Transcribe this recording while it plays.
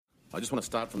I just want to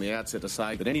start from the outset to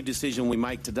say that any decision we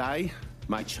make today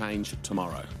may change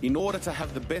tomorrow. In order to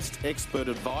have the best expert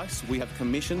advice, we have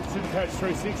commissioned Supercoach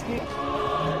 360.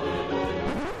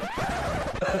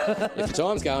 If your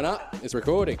time's going up, it's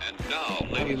recording. And now,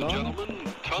 ladies and gentlemen,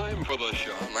 time for the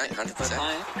show. Mate,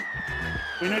 100%.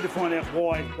 We need to find out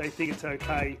why they think it's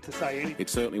okay to say anything.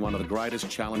 It's certainly one of the greatest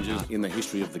challenges in the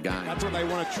history of the game. That's what they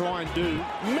want to try and do.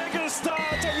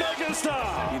 Megastar to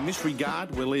megastar! In this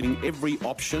regard, we're leaving every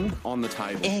option on the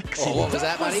table. Excellent. What was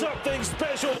that, buddy? Something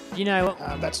special. You know,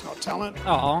 That's not talent.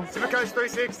 Supercoach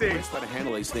 360. The best way to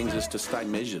handle these things is to stay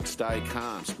measured, stay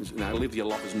calm, live your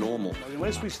life as normal.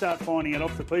 Unless we start finding it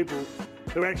off the people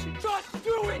who actually just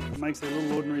do it, it makes their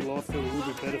little ordinary life feel a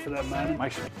little bit better for that moment.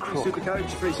 Makes it cool. Supercoach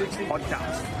 360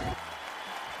 podcast.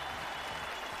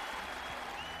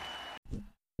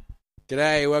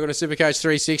 G'day, welcome to Supercoach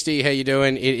 360. How you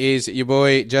doing? It is your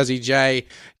boy Juzzy J,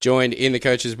 joined in the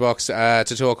coach's box to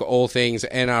talk all things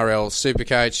NRL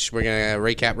Supercoach. We're going to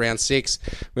recap round 6.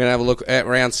 We're going to have a look at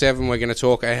round 7. We're going to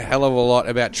talk a hell of a lot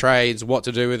about trades, what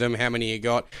to do with them, how many you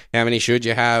got, how many should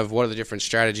you have, what are the different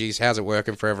strategies, how's it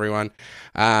working for everyone.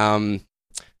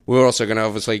 We're also going to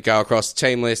obviously go across the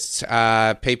team lists,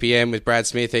 PPM with Brad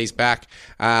Smith, he's back,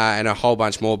 and a whole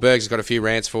bunch more. Berg's got a few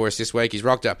rants for us this week. He's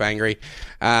rocked up angry.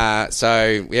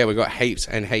 So, yeah, we've got heaps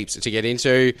and heaps to get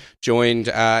into. Joined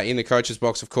in the coach's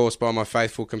box, of course, by my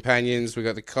faithful companions. We've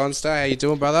got the Consta. How you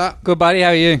doing, brother? good buddy, how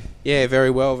are you? Yeah,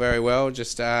 very well, very well.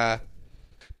 Just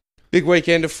big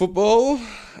weekend of football.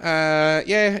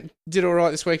 Yeah, did all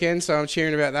right this weekend, so I'm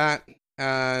cheering about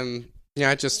that. You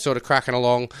know, just sort of cracking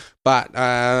along. But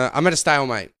I'm at a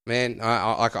stalemate, man.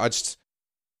 I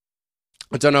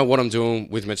don't know what I'm doing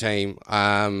with my team.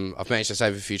 I've managed to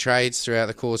save a few trades throughout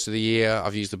the course of the year.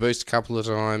 I've used the boost a couple of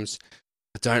times.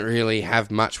 I don't really have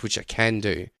much which I can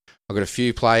do. I've got a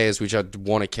few players which I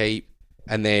want to keep,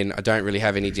 and then I don't really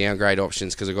have any downgrade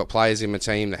options because I've got players in my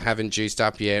team that haven't juiced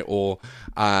up yet, or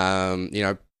you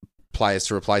know, players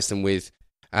to replace them with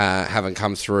haven't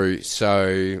come through.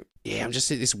 So yeah, I'm just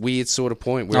at this weird sort of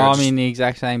point where I'm in the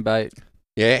exact same boat.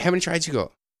 Yeah, how many trades you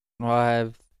got? I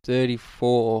have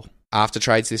 34. After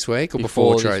trades this week or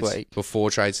before this trades? week.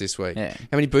 Before trades this week. Yeah.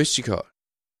 How many boosts you got?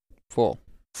 4.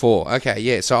 4. Okay,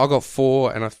 yeah. So I got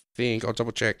 4, and I think I'll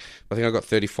double check. I think I got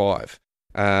 35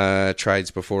 trades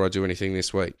before I do anything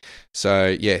this week.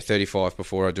 So yeah, 35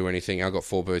 before I do anything. I got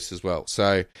 4 boosts as well.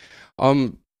 So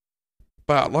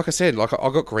but like I said, like I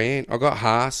got Grant, I got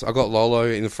Haas, I got Lolo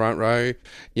in the front row.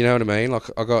 You know what I mean? Like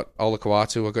I got Ola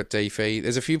Kawatu, I got Deefy.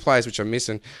 There's a few players which I'm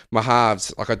missing. My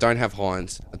halves, like I don't have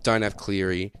Hines, I don't have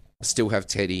Cleary, I still have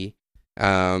Teddy.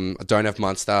 I don't have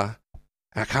Munster.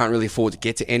 I can't really afford to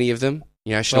get to any of them.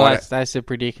 You know, Schneider. Well, that's a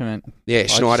predicament. Yeah,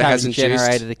 Schneider hasn't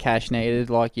generated juiced the cash needed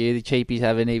like you. The cheapies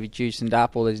haven't even juiced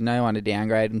up, or there's no one to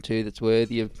downgrade them to that's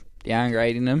worthy of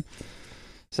downgrading them.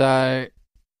 So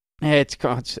yeah,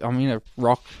 I'm in a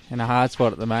rock and a hard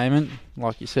spot at the moment,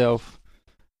 like yourself.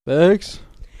 Bergs?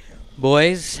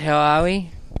 Boys, how are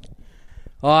we?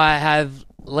 I have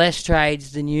less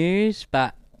trades than yous,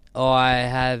 but I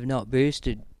have not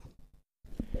boosted.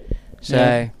 So,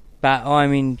 Yeah. But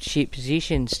I'm in shit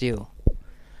position still.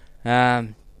 All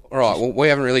right, well, we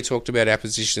haven't really talked about our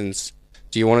positions.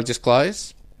 Do you want to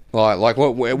disclose? Like where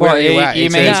are you at? you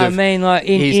in mean- terms No, I of- mean, like,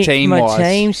 his team my wise.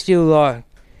 team still, like,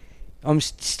 I'm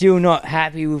still not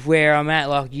happy with where I'm at.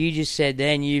 Like you just said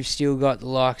then, you've still got the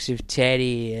likes of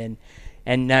Teddy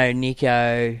and no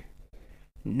Nico,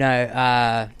 no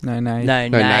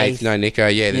Nath. No Nico,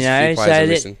 yeah, there's You a know, few players so I'm that-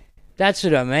 missing. That's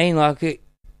what I mean. Like,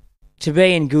 to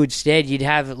be in good stead, you'd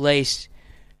have at least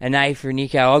an A for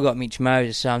Nico. I got Mitch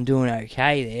Moses, so I'm doing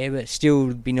okay there. But still,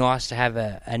 would be nice to have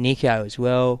a Nico as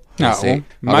well. That's it.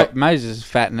 Moses is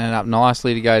fattening up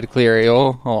nicely to go to Cleary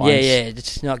or Hines. Yeah.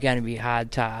 It's not going to be a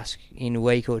hard task in a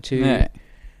week or two. Yeah.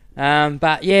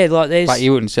 But yeah, like But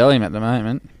you wouldn't sell him at the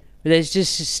moment. there's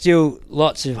just still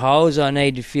lots of holes I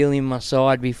need to fill in my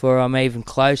side before I'm even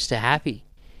close to happy.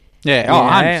 Yeah, You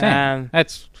know,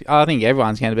 100%. I think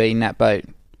everyone's going to be in that boat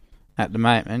at the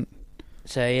moment.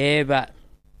 So yeah, but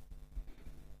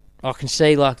I can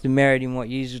see like the merit in what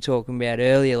you were talking about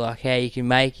earlier, like how you can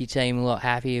make your team a lot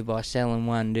happier by selling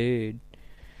one dude.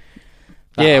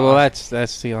 But Yeah, well, that's I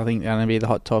think going to be the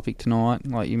hot topic tonight,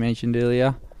 like you mentioned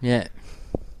earlier. Yeah.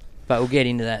 But we'll get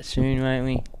into that soon, won't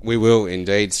we? We will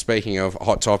indeed. Speaking of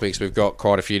hot topics, we've got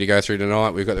quite a few to go through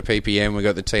tonight. We've got the PPM, we've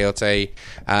got the TLT,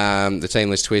 the team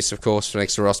list twist, of course,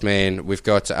 thanks to Ross Mann. We've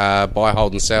got Buy,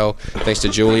 Hold and Sell, thanks to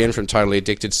Julian from Totally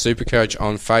Addicted Supercoach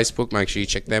on Facebook. Make sure you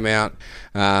check them out.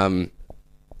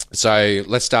 So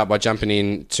let's start by jumping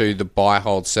into the Buy,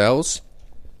 Hold, Sells.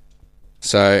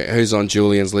 So who's on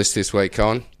Julian's list this week,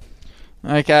 Con?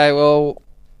 Okay, well,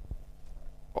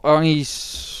 on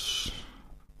his...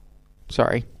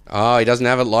 Sorry. Oh, he doesn't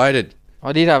have it loaded.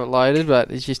 I did have it loaded,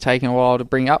 but it's just taking a while to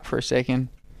bring up for a second.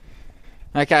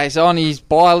 Okay, so on his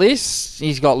buy list,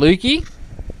 he's got Lukey.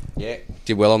 Yeah.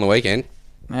 Did well on the weekend.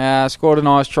 Scored a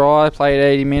nice try, played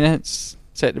 80 minutes,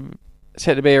 set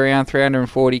to be around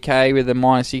 340k with a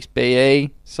 -6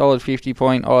 BE, solid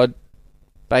 50-point odd,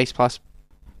 base plus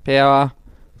power,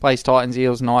 plays Titans,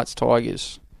 Eels, Knights,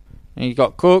 Tigers. And you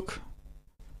got Cook,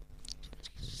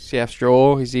 South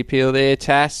Draw is the appeal there,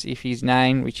 Tass, if he's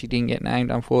named, which he didn't get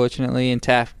named unfortunately, and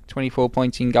Taff, 24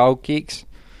 points in goal kicks,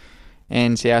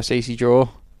 and South CC Draw.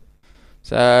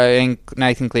 So, and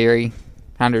Nathan Cleary,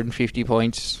 150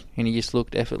 points, and he just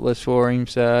looked effortless for him,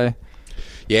 so...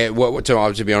 Yeah,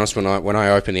 to be honest, when I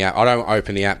open the app, I don't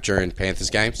open the app during Panthers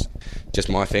games. Just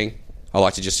my thing. I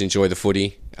like to just enjoy the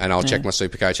footy, and I'll check my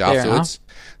Supercoach afterwards.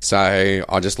 So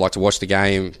I just like to watch the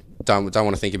game. Don't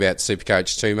want to think about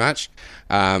Supercoach too much.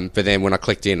 But then when I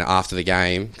clicked in after the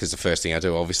game, because the first thing I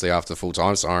do, obviously after the full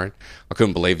time siren, I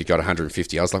couldn't believe he got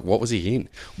 150. I was like, what was he in?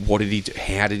 What did he do?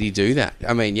 How did he do that?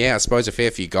 I mean, yeah, I suppose a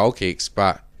fair few goal kicks,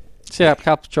 but... Set up a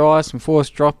couple of tries, some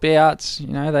forced dropouts,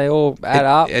 they all add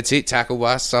up. It's it, tackle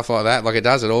bust, stuff like that. Like it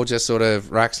does, it all just sort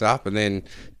of racks up, and then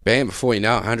bam, before you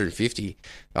know it, 150.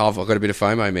 I've got a bit of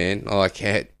FOMO, man. I like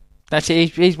it. That's it.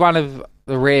 He's one of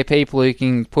the rare people who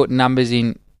can put numbers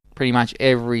in pretty much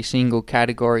every single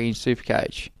category in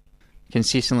Supercoach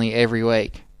consistently every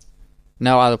week.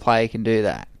 No other player can do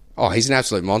that. Oh, he's an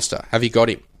absolute monster. Have you got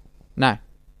him? No.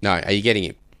 No. Are you getting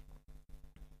him?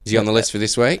 Is he on the list for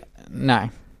this week? No.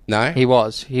 No? He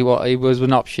was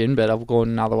an option, but I've gone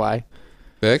another way.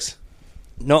 Bergs?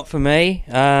 Not for me.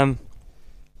 I'm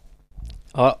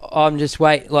just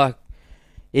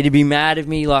it'd be mad of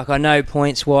me. Like, I know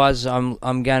points wise, I'm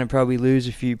going to probably lose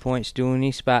a few points doing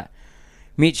this, but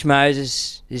Mitch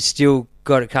Moses has still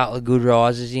got a couple of good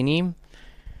rises in him.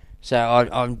 So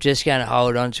I'm just going to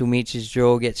hold on till Mitch's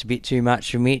draw gets a bit too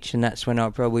much for Mitch, and that's when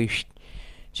I'll probably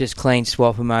just clean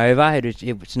swap him over.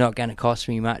 It's not going to cost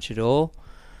me much at all.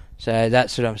 So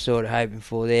that's what I'm sort of hoping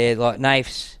for there. Like,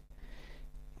 Nafe's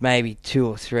maybe 2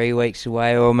 or 3 weeks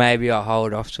away, or maybe I'll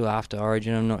hold off till after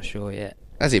Origin. I'm not sure yet.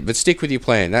 That's it, but stick with your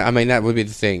plan. That would be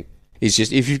the thing. It's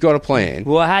just, if you've got a plan...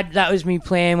 Well, that was my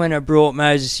plan when I brought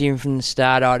Moses in from the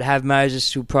start. I'd have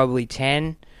Moses till probably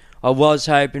 10. I was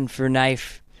hoping for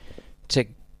Nafe to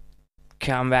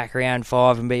come back around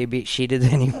 5 and be a bit shitter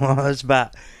than he was,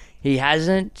 but he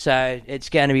hasn't, so it's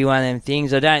going to be one of them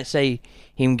things. I don't see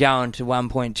him going to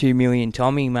 1.2 million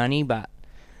Tommy money, but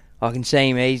I can see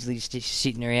him easily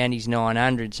sitting around his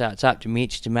 900, so it's up to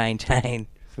Mitch to maintain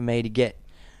for me to get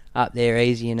up there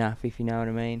easy enough, if you know what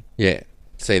I mean. Yeah,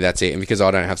 see, that's it. And because I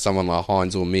don't have someone like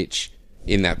Hines or Mitch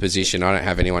in that position, I don't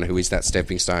have anyone who is that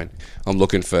stepping stone. I'm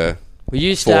looking for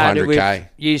 400k.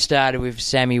 You started with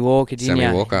Sammy Walker, didn't you?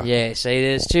 Sammy Walker. Yeah, see,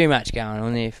 there's too much going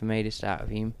on there for me to start with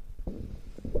him.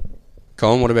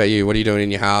 Colin, what about you? What are you doing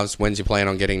in your halves? When's your plan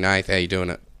on getting Nath? How are you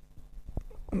doing it?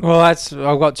 Well, I've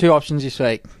got 2 options this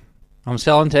week. I'm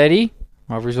selling Teddy.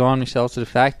 I've resigned myself to the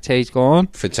fact T's gone.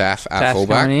 For Taff at Taff's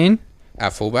fullback? coming in.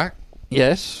 At fullback?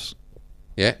 Yes.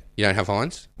 Yeah? You don't have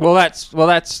Hines? Well, that's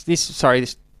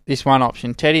this one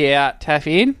option. Teddy out, Taff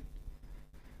in.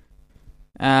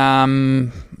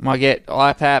 I get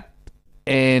IPAP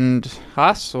and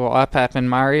Huss, or IPAP and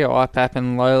Murray, or IPAP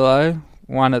and Lolo.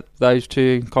 One of those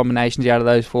 2 combinations out of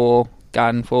those 4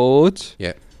 gun forwards.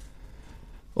 Yeah.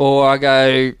 Or I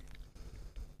go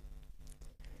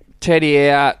Teddy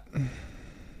out.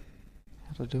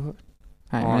 How do I do it?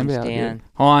 Hines down.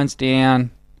 Hines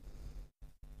down.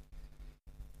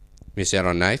 Miss out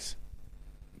on Nath?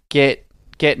 Get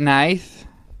Nath,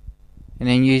 and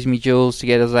then use me jewels to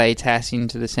get Isaiah Tass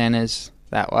into the centres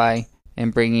that way,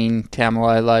 and bring in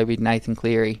Tamalolo with Nathan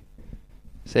Cleary.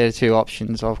 So they're the 2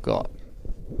 options I've got.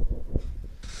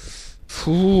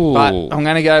 Ooh. But I'm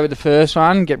going to go with the first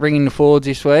one, bringing the forwards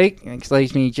this week. It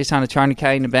leaves me just under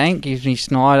 200k in the bank, gives me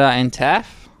Snyder and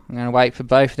Taff. I'm going to wait for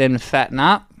both of them to fatten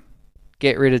up,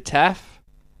 get rid of Taff,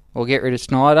 or get rid of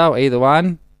Snyder, or either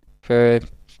one, for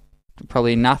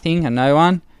probably nothing, and no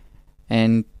one,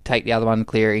 and take the other one to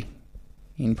Cleary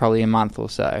in probably a month or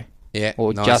so. Yeah,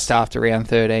 or nice. just after round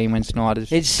 13 when Snyder's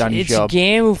done his job. It's a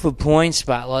gamble for points,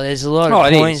 but there's a lot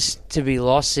of points to be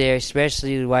lost there,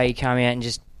 especially the way you come out and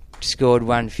just scored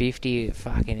 150 at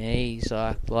fucking ease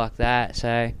like that.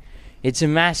 So it's a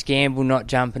mass gamble not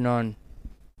jumping on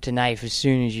to Nath as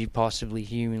soon as you possibly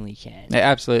humanly can. It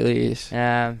absolutely is.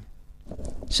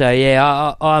 So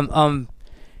yeah,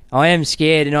 I am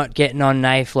scared of not getting on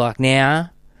Nath like now,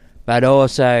 but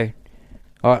also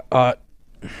I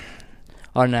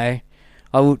don't know.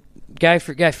 I will go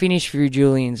finish through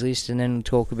Julian's list, and then we'll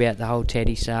talk about the whole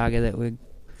Teddy saga that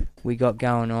we got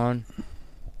going on.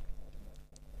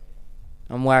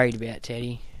 I'm worried about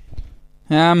Teddy.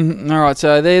 All right,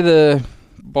 so they're the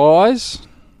buys.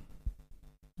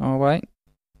 Oh, wait.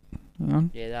 Hang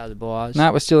on. Yeah, they were the buys.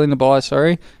 No, we're still in the buys,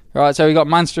 sorry. Right, so we got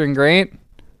Munster and Grant.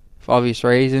 For obvious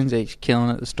reasons. He's killing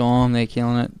it, the Storm. They're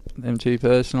killing it, them two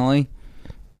personally.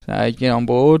 So get on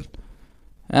board.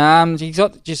 He's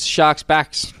got just Sharks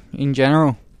backs in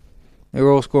general. They're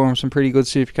all scoring some pretty good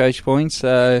Supercoach points.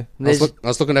 So I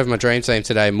was looking over my dream team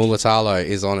today. Mulatalo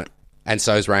is on it, and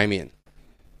so's Ramian.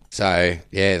 So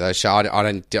yeah, those Sharks. I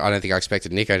don't think I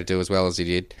expected Nico to do as well as he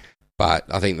did, but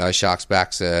I think those Sharks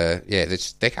backs are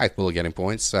they're capable of getting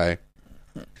points. So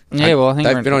yeah, well I think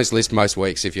they've been on his list most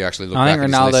weeks. If you actually look, I back think at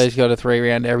his Ronaldo's list. got a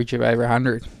 3-round average of over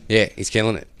 100. Yeah, he's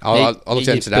killing it. I looked at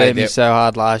him You today. burnt me so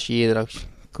hard last year that I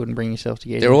couldn't bring yourself to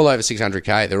get They're him. all over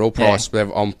 600k. They're all priced.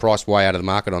 They're on price way out of the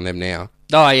market on them now.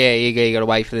 Oh yeah, you got to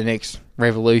wait for the next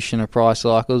revolution of price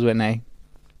cycles when they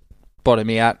bottom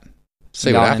me out.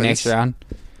 See go what on happens. the next round.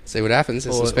 See what happens.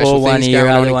 There's some Or special one things of your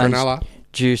going on other in ones Cronulla.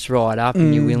 juice right up,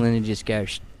 and you're willing to just go.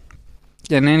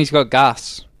 And then he's got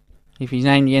Gus. If he's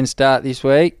named again start this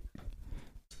week,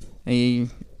 he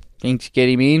thinks get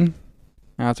him in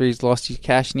after he's lost his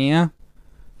cash now.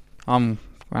 I'm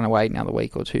going to wait another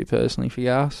week or two personally for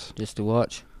Gus. Just to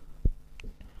watch.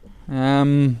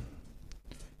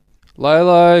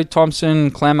 Lolo,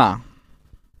 Thompson, Clemmer.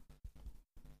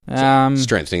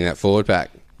 Strengthening that forward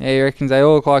pack. Yeah, he reckons they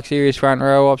all look like serious front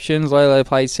row options. Lolo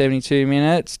played 72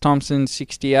 minutes. Thompson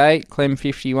 68. Clem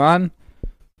 51.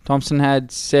 Thompson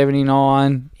had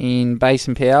 79 in base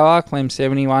and power. Clem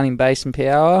 71 in base and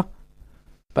power.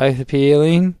 Both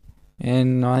appealing.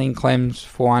 And I think Clem's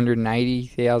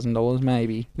 $480,000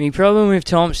 maybe. My problem with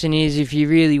Thompson is if you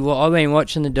really... I've been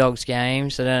watching the Dogs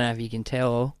games. I don't know if you can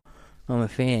tell. I'm a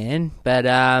fan. But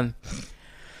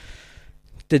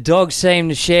the Dogs seem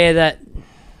to share that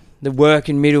the work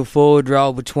and middle forward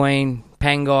role between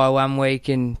Pangai one week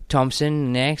and Thompson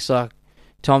the next. Like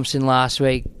Thompson last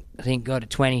week, I think, got a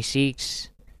 26.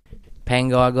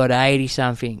 Pangai got a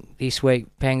 80-something. This week,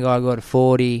 Pangai got a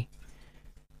 40.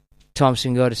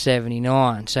 Thompson got a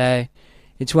 79. So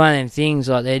it's one of them things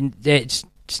like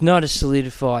it's not a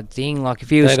solidified thing. Like if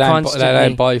he was constantly, they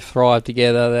don't both thrive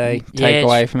together. They take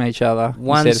away from each other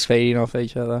instead of feeding off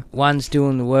each other. One's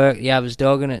doing the work, the other's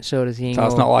dogging it, sort of thing. So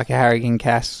it's not like a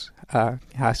Harrigan-Cass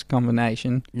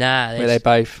combination. Nah, where they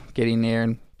both get in there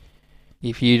and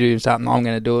if you do something, I'm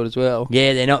going to do it as well.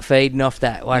 Yeah, they're not feeding off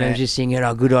that. One of them's just thinking,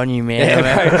 "Oh, good on you, man." Yeah,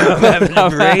 I'm having a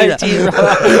breather.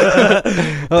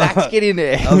 Backs, get in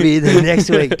there. I'll be there next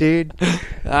week, dude.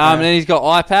 And then he's got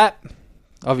IPAP.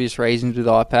 Obvious reasons with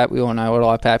IPAP. We all know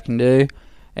what IPAP can do.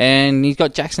 And he's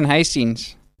got Jackson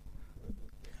Hastings.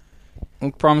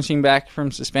 Look promising back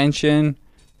from suspension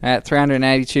at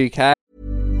 $382K.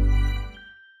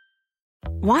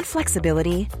 Want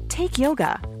flexibility? Take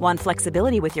yoga. Want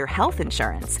flexibility with your health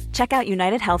insurance? Check out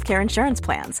United Healthcare Insurance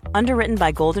Plans. Underwritten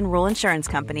by Golden Rule Insurance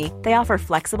Company, they offer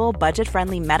flexible,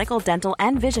 budget-friendly medical, dental,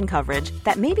 and vision coverage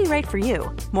that may be right for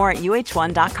you. More at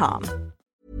UH1.com.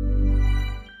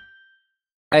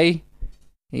 He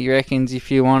reckons if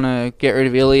you want to get rid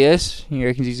of Ilias, he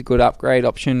reckons he's a good upgrade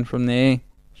option from there.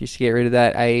 Just to get rid of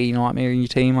that AE nightmare in your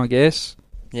team, I guess.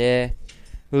 Yeah.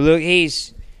 Well, look,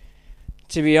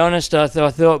 to be honest, I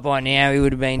thought by now he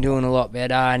would have been doing a lot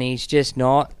better, and he's just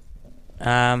not.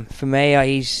 For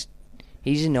me,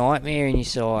 he's a nightmare in your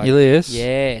side. Ilias?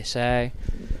 Yeah, so...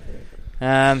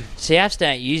 Souths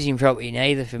don't use him probably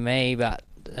neither for me, but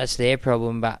that's their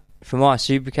problem. But for my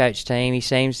Supercoach team, he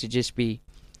seems to just be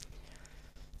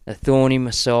a thorn in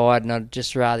my side, and I'd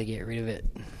just rather get rid of it.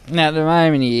 Now, at the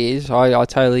moment he is. I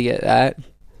totally get that.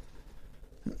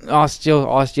 I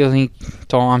still think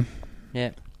time.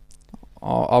 Yeah.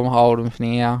 I'm holding for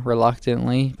now,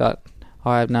 reluctantly, but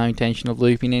I have no intention of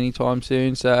looping anytime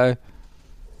soon, so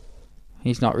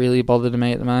he's not really bothered to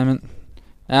me at the moment.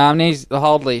 He's the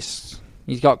hold list.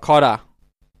 He's got Cotter.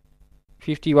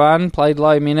 51, played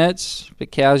low minutes,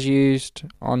 but Cow's used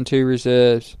on 2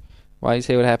 reserves. Wait to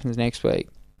see what happens next week.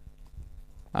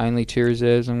 Only 2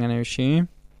 reserves, I'm going to assume.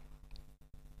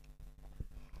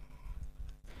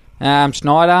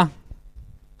 Snyder,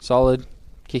 solid,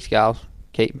 kicks goals,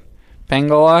 keep.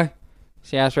 Pangai,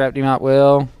 South wrapped him up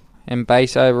well, and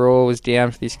base overall was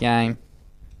down for this game.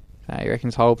 So he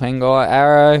reckons hold Pangai.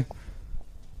 Arrow,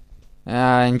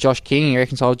 and Josh King, he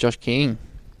reckons hold Josh King.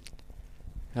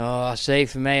 Oh, see,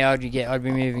 for me, I'd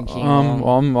be moving King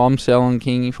on. I'm selling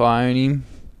King if I own him.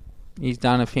 He's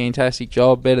done a fantastic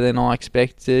job, better than I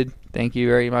expected. Thank you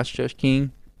very much, Josh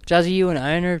King. Juzzy, you an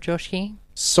owner of Josh King?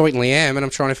 certainly am, and I'm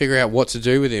trying to figure out what to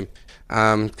do with him.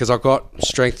 Because I've got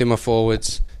strength in my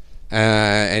forwards,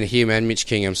 and him and Mitch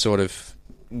King, I'm sort of...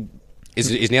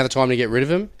 Is now the time to get rid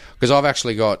of him? Because I've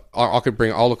actually got... I could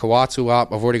bring Ola Kawatu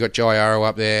up. I've already got Jai Arrow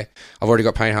up there. I've already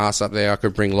got Payne Haas up there. I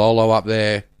could bring Lolo up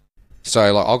there.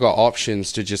 So like, I've got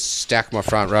options to just stack my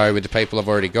front row with the people I've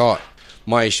already got.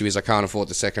 My issue is I can't afford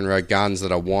the second row guns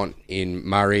that I want in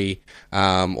Murray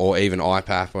or even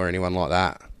IPAP or anyone like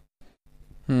that.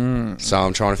 So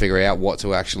I'm trying to figure out what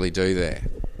to actually do there.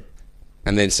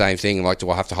 And then same thing, like, do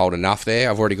I have to hold enough there?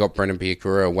 I've already got Brendan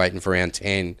Piakura waiting for round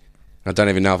 10. I don't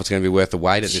even know if it's going to be worth the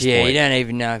wait at this point. Yeah, you don't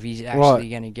even know if he's actually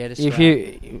going to get us.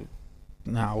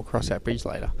 No, we'll cross that bridge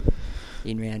later.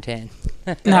 In round 10.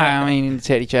 No, I mean in the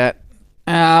Teddy chat.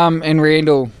 And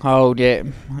Randall, hold, yeah.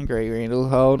 I agree, Randall,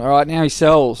 hold. All right, now he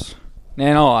sells.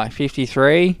 Nanai,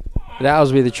 53. That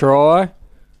was with a try.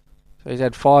 So he's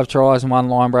had 5 tries and 1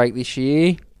 line break this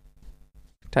year.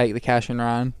 Take the cash and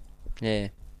run. Yeah.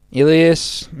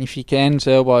 Ilias, if you can,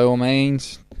 sell by all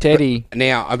means. Teddy.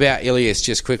 Now, about Ilias,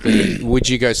 just quickly, would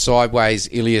you go sideways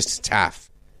Ilias to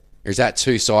Taff? Or is that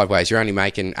too sideways? You're only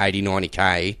making 80,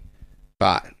 90K,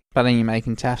 but then you're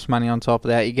making Taff's money on top of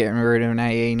that. You're getting rid of an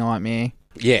AE nightmare.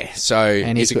 Yeah, so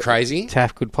is it crazy?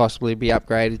 Taff could possibly be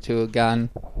upgraded to a gun,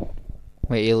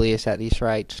 where Ilias at this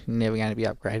rate never going to be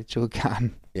upgraded to a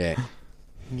gun. Yeah.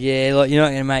 Yeah, like, you're not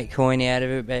going to make coin out of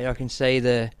it, but I can see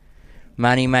the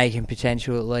money-making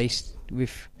potential at least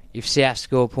with if South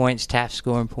score points, Taff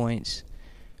scoring points,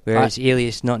 whereas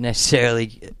Ilias not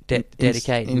necessarily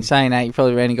dedicated. In saying that, you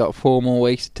probably only got 4 more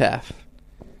weeks of Taff.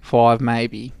 5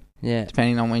 maybe. Yeah.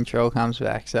 Depending on when Terrell comes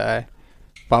back. So,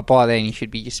 but by then you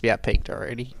should be just about peaked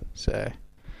already. So,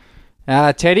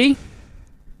 Teddy,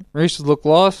 Roosters look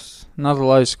lost. Another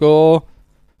low score.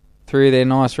 Through their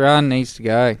nice run, needs to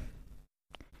go.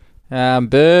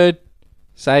 Bird,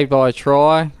 saved by a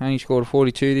try. Only scored a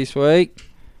 42 this week.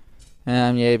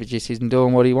 But just isn't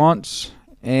doing what he wants.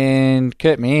 And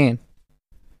Kurt Mann,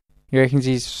 he reckons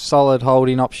he's solid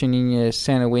holding option in your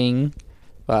centre wing,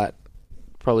 but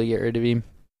probably get rid of him.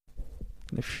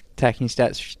 The attacking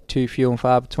stats too few and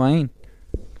far between.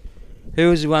 Who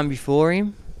was the one before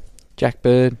him? Jack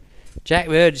Bird. Jack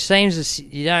Bird. Seems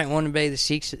you don't want to be the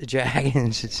 6 at the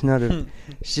Dragons. It's not a.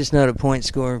 It's just not a point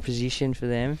scoring position for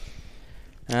them.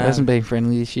 It hasn't been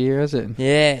friendly this year, has it?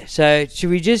 Yeah. So should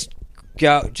we just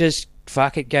go? Just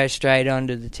fuck it. Go straight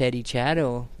onto the Teddy chat,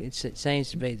 or it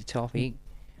seems to be the topic.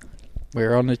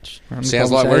 We're on it.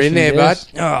 Sounds like we're in there, bud.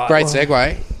 Oh, great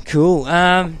segue. Cool.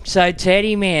 So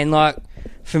Teddy, man, like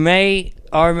for me,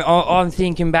 I'm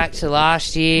thinking back to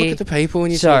last year. Look at the people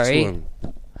when you talk to them.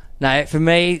 No, for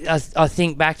me, I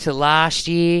think back to last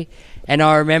year, and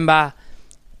I remember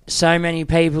so many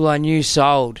people I knew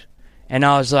sold, and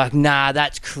I was like, nah,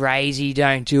 that's crazy,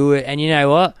 don't do it. And you know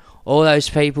what? All those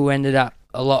people ended up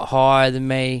a lot higher than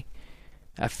me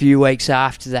a few weeks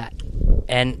after that.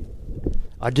 And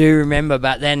I do remember,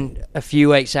 but then a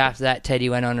few weeks after that, Teddy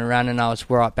went on a run, and I was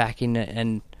right back in it,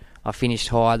 and I finished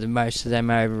higher than most of them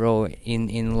overall in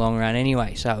the long run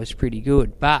anyway, so it was pretty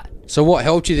good. But so what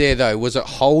helped you there, though? Was it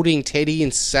holding Teddy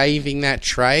and saving that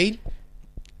trade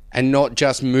and not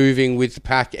just moving with the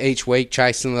pack each week,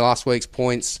 chasing the last week's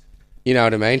points? You know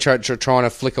what I mean? Trying to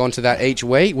flick onto that each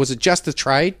week? Was it just the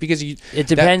trade? Because it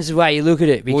depends the way you look at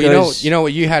it. Because well, you know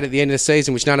what you had at the end of the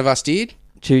season, which none of us did?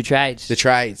 2 trades. The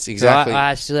trades, exactly. So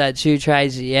I still had 2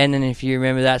 trades at the end, and if you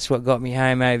remember, that's what got me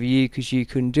home over you because you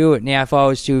couldn't do it. Now, if I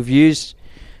was to have used...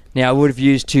 Now, I would have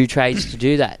used 2 trades to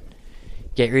do that.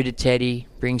 Get rid of Teddy,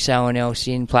 bring someone else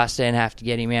in, plus then have to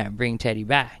get him out and bring Teddy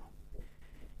back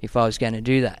if I was going to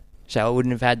do that. So I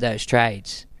wouldn't have had those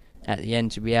trades at the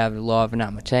end to be able to liven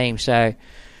up my team. So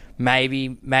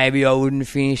maybe I wouldn't have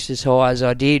finished as high as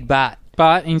I did, but...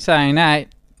 But in saying that...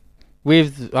 I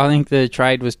think the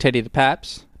trade was Teddy the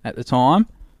Paps at the time.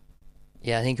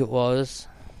 Yeah, I think it was.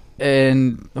 I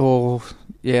think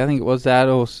it was that,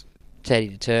 or Teddy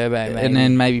to Turbo, maybe. And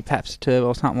then maybe Paps to Turbo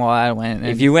or something like that.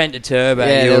 If you went to Turbo,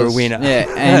 you were a winner. Yeah,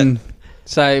 and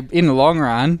so in the long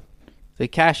run, the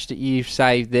cash that you've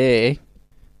saved there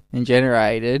and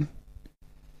generated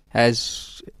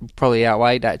has probably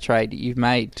outweighed that trade that you've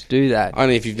made to do that.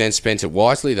 Only if you've then spent it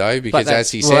wisely, though, because as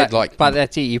he said... But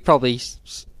that's it. You probably...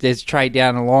 There's a trade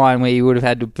down the line where you would have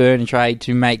had to burn a trade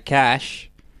to make cash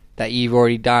that you've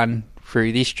already done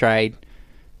through this trade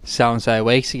so-and-so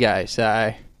weeks ago.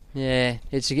 So yeah,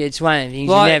 it's one of the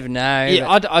things you never know. Yeah,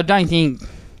 I don't think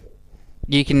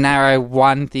you can narrow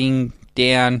one thing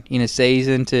down in a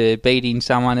season to beating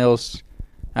someone else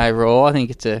overall. I think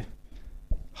it's a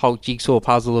whole jigsaw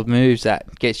puzzle of moves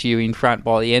that gets you in front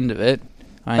by the end of it.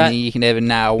 Only you can ever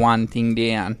nail one thing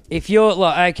down. If you're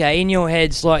like, okay, in your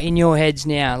heads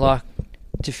now, like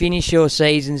to finish your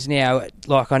seasons now,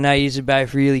 like I know you're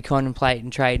both really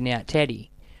contemplating trading out Teddy.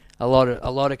 A lot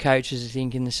of coaches are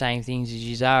thinking the same things as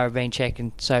you are. I've been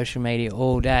checking social media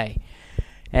all day,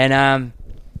 and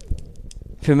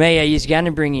for me, are you going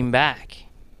to bring him back?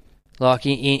 Like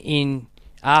in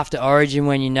after Origin,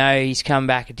 when you know he's come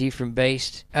back a different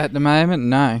beast. At the moment,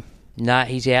 no. No,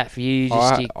 he's out for you.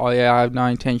 I have no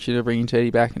intention of bringing Teddy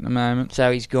back at the moment.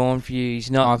 So he's gone for you. He's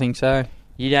not. I think so.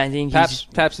 You don't think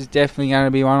Paps is definitely going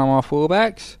to be one of my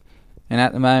fullbacks, and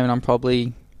at the moment I'm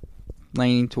probably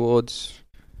leaning towards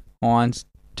Hines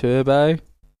Turbo,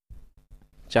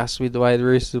 just with the way the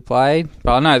Roosters have played.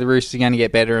 But I know the Roosters are going to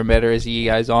get better and better as the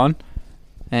year goes on,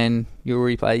 and you'll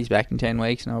replay these back in 10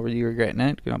 weeks, and I'll really regretting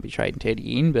it. I'll be trading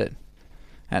Teddy in, but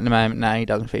at the moment, no, he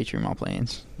doesn't feature in my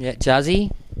plans. Yeah, does he?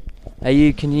 Do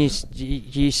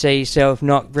you see yourself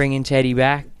not bringing Teddy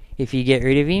back if you get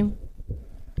rid of him?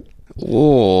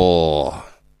 Oh,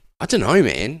 I don't know,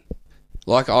 man.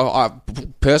 Like, I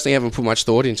personally haven't put much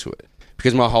thought into it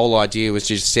because my whole idea was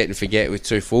just set and forget with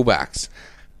two fullbacks.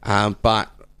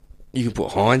 But you can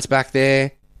put Hines back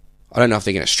there. I don't know if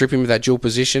they're going to strip him of that dual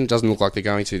position. Doesn't look like they're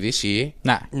going to this year.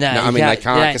 No, I mean, they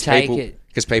can't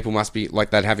because people must be like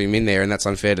they'd have him in there, and that's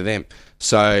unfair to them.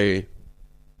 So,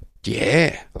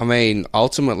 yeah, I mean,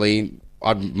 ultimately,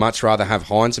 I'd much rather have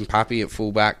Hines and Pappy at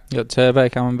fullback. You got Turbo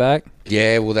coming back.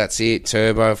 Yeah, well, that's it.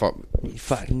 Turbo.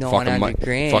 If I can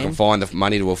find the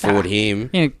money to afford him.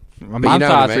 Yeah, a month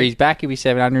after he's back, he'll be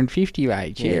 750,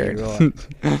 mate. Yeah, right.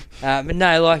 But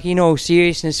no, like in all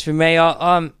seriousness, for me,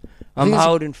 I'm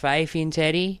holding faith in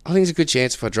Teddy. I think there's a good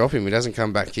chance if I drop him, he doesn't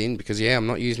come back in because, I'm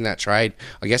not using that trade.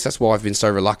 I guess that's why I've been so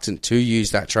reluctant to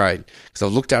use that trade because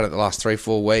I've looked at it the last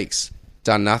 3-4 weeks,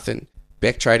 done nothing.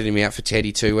 Beck traded him out for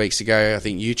Teddy 2 weeks ago. I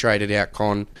think you traded out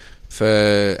Con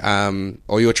for,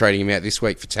 or you're trading him out this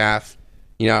week for Taff.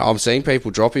 I'm seeing people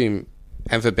drop him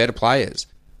and for better players.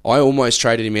 I almost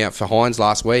traded him out for Hines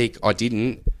last week. I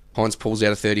didn't. Hines pulls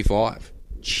out of 35.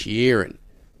 Cheering.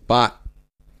 But,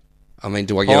 I mean,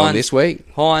 do I get on this week?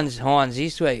 Hines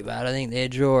this week, but I think their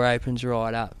draw opens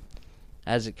right up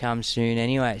as it comes soon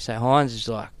anyway. So Hines is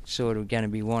like sort of going to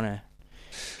be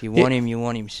if you want him, you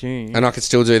want him soon. And I can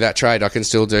still do that trade. I can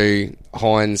still do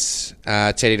Hines,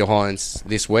 Teddy to Hines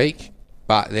this week,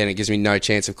 but then it gives me no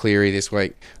chance of Cleary this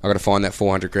week. I've got to find that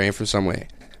 $400,000 from somewhere.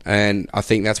 And I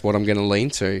think that's what I'm going to lean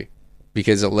to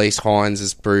because at least Hines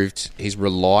has proved he's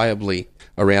reliably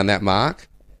around that mark.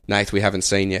 Nath, we haven't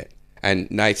seen yet. And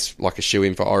Nath's like a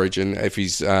shoe-in for Origin if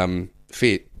he's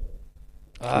fit.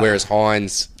 Whereas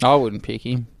Hines... I wouldn't pick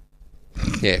him.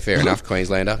 Yeah, fair enough,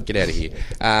 Queenslander. Get out of here.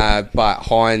 But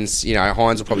Hines,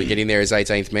 Hines will probably get in there as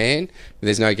 18th man. But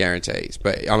there's no guarantees.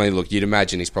 But, I mean, look, you'd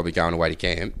imagine he's probably going away to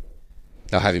camp.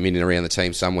 They'll have him in and around the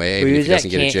team somewhere, even if he doesn't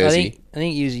get a jersey. I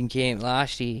think he was in camp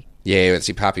last year. Yeah, but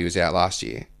see, Pappy was out last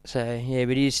year. So, yeah,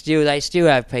 but they still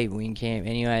have people in camp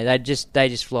anyway. They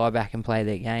just fly back and play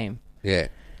their game. Yeah.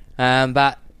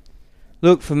 But,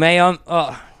 look, for me,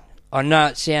 I know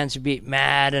it sounds a bit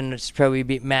mad and it's probably a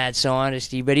bit mad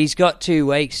scientisty, but he's got 2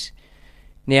 weeks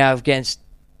now against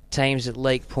teams that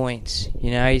leak points.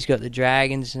 He's got the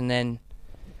Dragons and then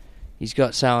he's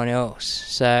got someone else.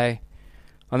 So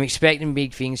I'm expecting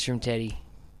big things from Teddy.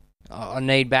 I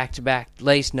need back-to-back, at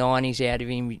least 90s out of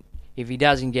him. If he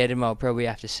doesn't get him, I'll probably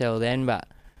have to sell then, but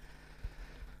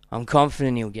I'm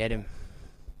confident he'll get him.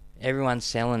 Everyone's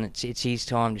selling. It's his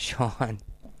time to shine.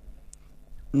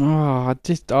 Oh, I've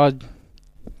just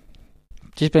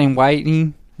been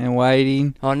waiting and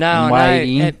waiting. Oh no, I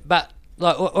know. But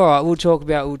like, all right, we're talking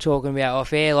about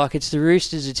off air. Like it's the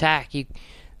Roosters' attack.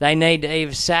 They need to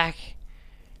either sack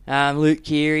Luke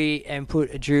Keary and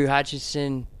put a Drew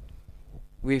Hutchison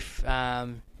with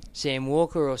Sam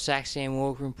Walker, or sack Sam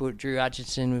Walker and put Drew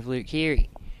Hutchison with Luke Keary.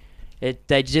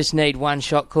 They just need one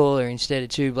shot caller instead of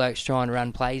two blokes trying to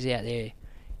run plays out there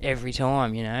every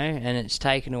time, and it's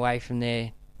taken away from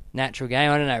their natural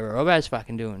game. I don't know what Robbo's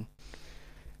fucking doing,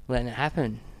 letting it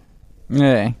happen.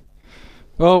 Yeah.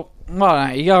 Well, I don't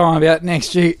know. You go on about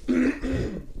next year.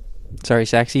 Sorry,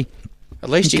 Saxy. At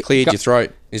least you cleared your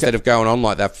throat instead of going on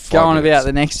like that for 5 Go on minutes. about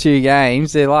the next 2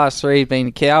 games. Their last 3 have been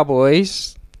the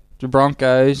Cowboys, the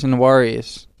Broncos, and the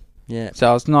Warriors. Yeah.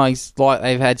 So it's not like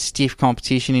they've had stiff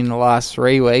competition in the last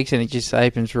 3 weeks and it just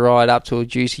opens right up to a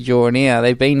juicy draw now.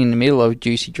 They've been in the middle of a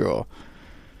juicy draw.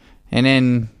 And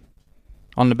then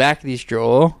on the back of this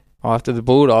draw, after the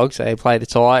Bulldogs, they play the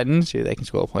Titans, who they can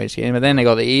score points again. But then they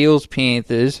got the Eels,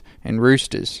 Panthers, and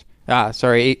Roosters.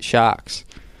 Sharks.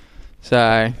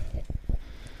 So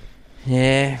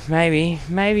Yeah, maybe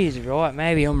he's right.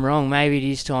 Maybe I'm wrong. Maybe it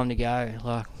is time to go.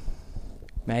 Like,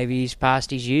 maybe he's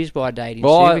past his use by date in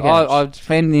Supercoach. I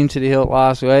defended him to the hilt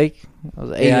last week. I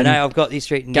was I know. I've got this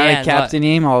written down. Going to captain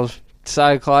him. I was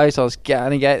so close. I was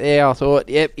going to get there. I thought,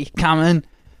 yep, he's coming.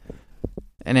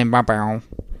 And then, well,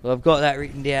 I've got that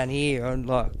written down here on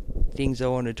like things I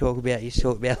want to talk about. You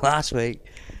talked about last week.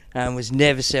 Was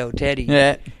never sell Teddy.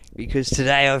 Yeah. Because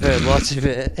today I've heard lots of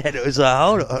it, and it was like,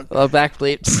 hold on. I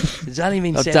backflips. It's only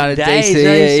been I've 7 done a days.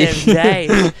 DCE. It's only 7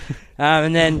 days.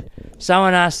 And then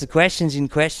someone asked the questions in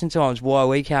question times why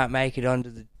we can't make it onto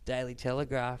the Daily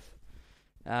Telegraph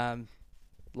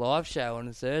live show on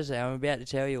a Thursday. I'm about to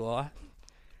tell you why.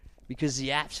 Because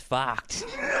the app's fucked.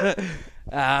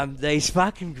 These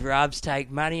fucking grubs take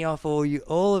money off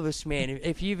all of us, man.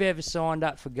 If you've ever signed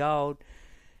up for gold,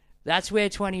 that's where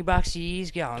 $20 a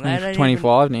year's going.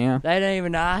 25 now. They don't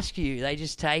even ask you. They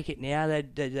just take it now.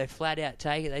 They flat out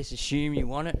take it. They just assume you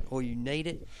want it or you need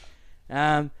it.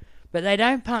 But they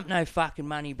don't pump no fucking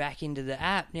money back into the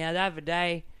app. Now, the other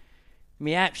day,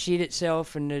 my app shit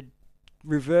itself and it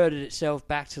reverted itself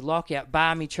back to lockout.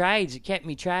 Bar me trades. It kept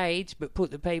me trades, but put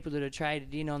the people that are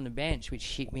traded in on the bench, which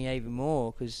shit me even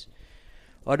more because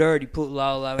I'd already put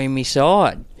Lolo in my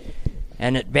side.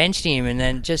 And it benched him, and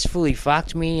then just fully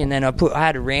fucked me. And then I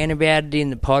had a rant about it in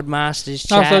the Podmasters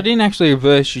chat. No, so it didn't actually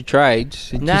reverse your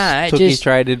trades. It just took your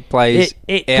traded plays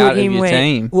out of your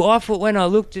team. Well, I thought when I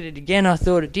looked at it again, I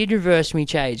thought it did reverse me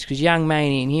trades because Young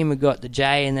Maney and him had got the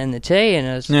J and then the T,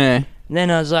 and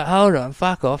then I was like, hold on,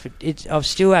 fuck off. I've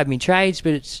still had me trades,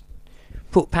 but it's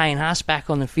put Payne Huss back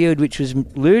on the field, which was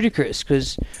ludicrous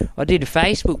because I did a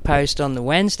Facebook post on the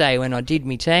Wednesday when I did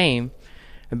my team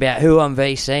about who I'm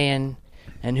VCing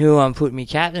and who I'm putting my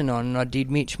captain on, and I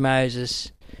did Mitch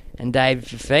Moses and David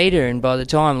Fafita, and by the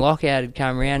time lockout had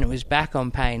come around, it was back on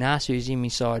Payne Huss, who's in my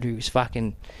side, who was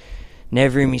fucking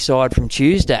never in my side from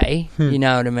Tuesday, you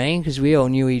know what I mean, because we all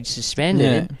knew he'd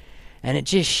suspended, and it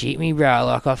just shit me, bro.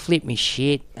 Like, I flipped me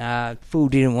shit. Fool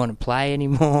didn't want to play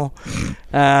anymore.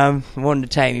 Wanted to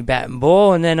take me bat and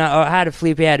ball, and then I had a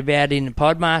flip out about it in the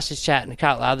Podmasters chat, and a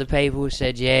couple other people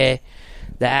said, yeah,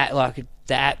 the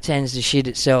app tends to shit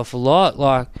itself a lot,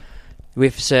 like,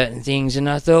 with certain things. And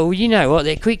I thought, well, you know what?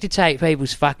 They're quick to take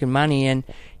people's fucking money. And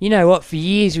you know what? For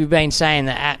years we've been saying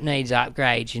the app needs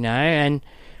upgrades, you know. And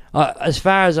as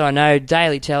far as I know,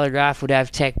 Daily Telegraph would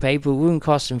have tech people. It wouldn't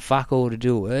cost them fuck all to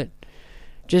do it.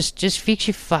 Just fix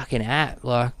your fucking app.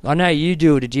 Like, I know you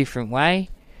do it a different way.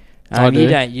 I do. You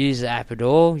don't use the app at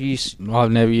all.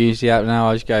 I've never used the app. No,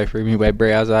 I just go through my web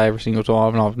browser every single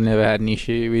time, and I've never had an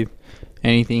issue with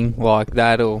anything like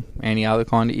that or any other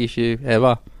kind of issue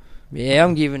ever. Yeah,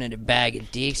 I'm giving it a bag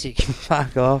of dicks. It can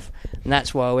fuck off, and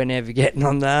that's why we're never getting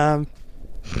on the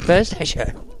Thursday show.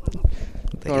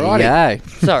 Alrighty.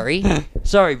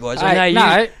 Sorry, boys. I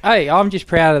know hey, I'm just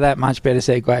proud of that much better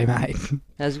segue, mate.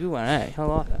 That's a good one, eh? I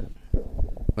like that.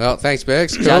 Well, thanks,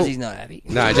 Bergs. Cool. Jazzy's not happy.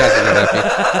 No, Jazzy's not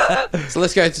happy. So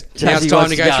let's go. Now it's time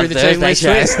to go through the team list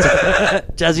twist.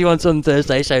 Jazzy wants on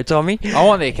Thursday show, Tommy. I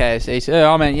want their KFC. So,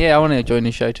 I want to join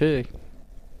the show too.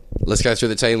 Let's go through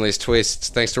the team list twists.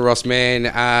 Thanks to Ross Mann.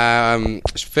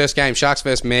 First game, Sharks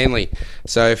versus Manly.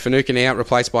 So Finucane out,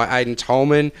 replaced by Aidan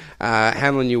Tolman.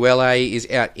 Hamlin Uele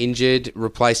is out injured,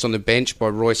 replaced on the bench by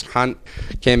Royce Hunt.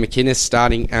 Cam McInnes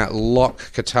starting at lock.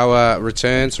 Katoa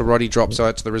returns. Roddy drops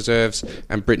out to the reserves,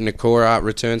 and Britton Nakora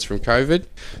returns from COVID.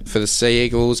 For the Sea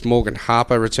Eagles, Morgan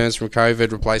Harper returns from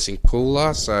COVID, replacing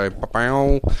Kula. So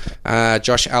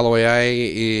Josh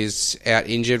Aloiai is out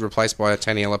injured, replaced by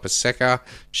Taniela Paseka.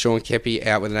 Sean Kepi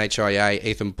out with an HIA.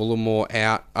 Ethan Bullimore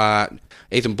out.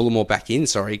 Ethan Bullimore back in,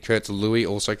 sorry. Kurt Louis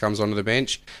also comes onto the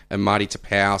bench. And Marty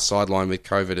Tapau sidelined with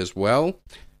COVID as well.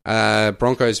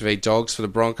 Broncos v Dogs. For the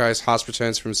Broncos, Haas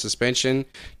returns from suspension.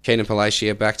 Keenan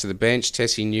Palacia back to the bench.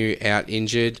 Tessie New out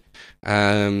injured.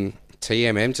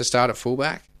 TMM to start at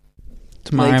fullback.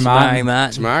 Tamari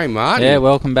Martin. Yeah,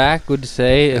 welcome back. Good to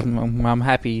see. I'm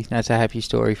happy. That's a happy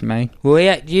story for me. Well,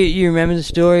 yeah, you remember the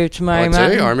story of Tamari Martin?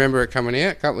 I do. I remember it coming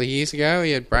out a couple of years ago. He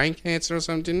had brain cancer or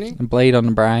something, didn't he? A bleed on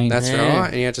the brain. That's right.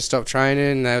 And he had to stop training.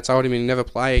 And they told him he'd never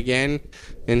play again.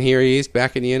 And here he is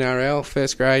back in the NRL,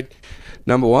 first grade.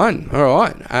 Number 1. All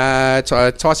right.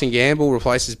 Tyson Gamble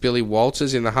replaces Billy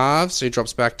Walters in the halves, who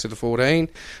drops back to the 14.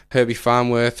 Herbie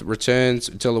Farnworth returns.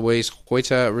 Deloise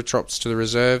Hoyter drops to the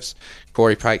reserves.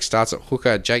 Corey Paik starts at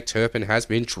hooker. Jake Turpin has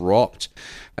been dropped.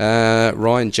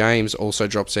 Ryan James also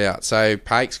drops out. So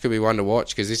Paik's could be one to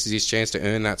watch because this is his chance to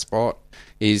earn that spot.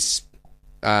 Is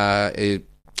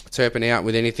Turpin out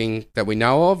with anything that we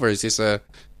know of, or is this a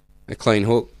clean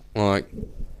hook?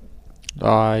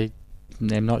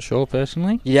 I'm not sure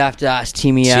personally. You'd have to ask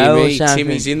Timmy O or something.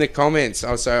 Timmy's in the comments.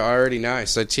 Oh, so I already know.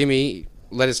 So Timmy,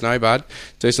 let us know, bud.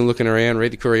 Do some looking around.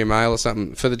 Read the Courier Mail or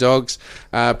something. For the Dogs,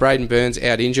 Braden Burns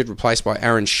out injured, replaced by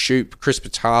Aaron Shoup. Chris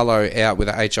Patalo out with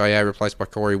a HIA, replaced by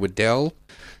Corey Waddell.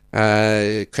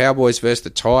 Cowboys versus the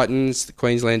Titans, the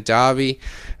Queensland Derby.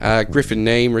 Griffin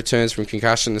Neame returns from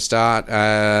concussion to start.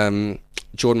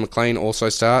 Jordan McLean also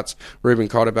starts. Ruben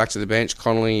Cotter back to the bench.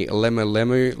 Connolly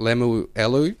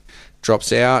Lemuelu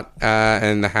drops out,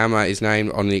 and the Hammer is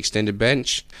named on the extended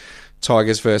bench.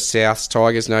 Tigers versus Souths.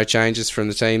 Tigers, no changes from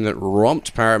the team that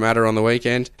romped Parramatta on the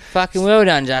weekend. Fucking well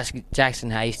done,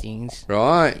 Jackson Hastings.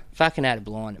 Right. Fucking had a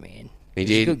blinder, man. He It was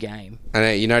did. a good game.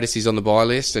 And you notice he's on the buy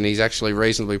list, and he's actually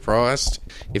reasonably priced.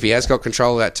 If he has got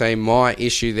control of that team, my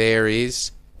issue there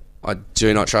is I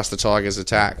do not trust the Tigers'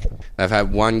 attack. They've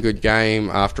had one good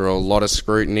game after a lot of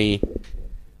scrutiny,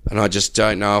 and I just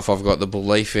don't know if I've got the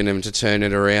belief in him to turn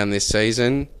it around this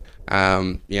season.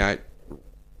 Tigers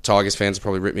fans will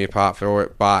probably rip me apart for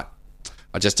it, but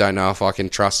I just don't know if I can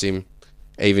trust him,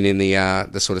 even in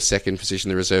the sort of second position,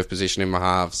 the reserve position in my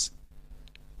halves.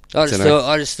 I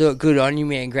just thought good on you,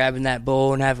 man, grabbing that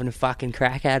ball and having a fucking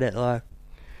crack at it, like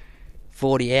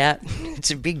 40 out.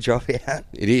 It's a big drop out.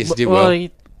 It is. Did Well, well.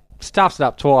 he stuffed it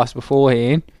up twice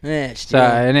beforehand. Yeah, So,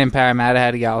 and then Parramatta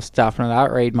had to go stuffing it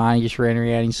up. Reed Marnie just ran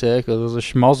around in circles. There was a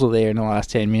schmozzle there in the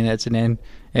last 10 minutes, and then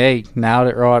he nailed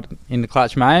it right in the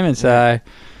clutch moment. So,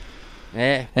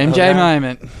 yeah, MJ well done.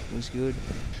 moment. It was good.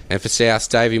 And for South,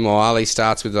 Davey Moali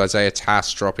starts with Isaiah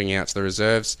Tass dropping out to the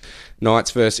reserves.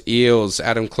 Knights versus Eels.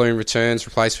 Adam Clune returns,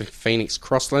 replaced with Phoenix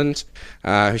Crossland,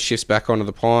 who shifts back onto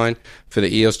the pine. For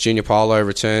the Eels, Junior Paulo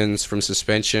returns from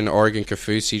suspension. Oregon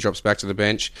Kafusi drops back to the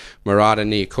bench. Murata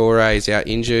Niokore is out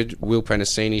injured. Will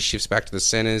Penasini shifts back to the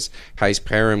centres. Hayes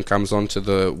Perham comes onto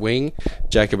the wing.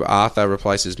 Jacob Arthur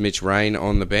replaces Mitch Rain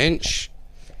on the bench.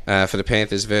 For the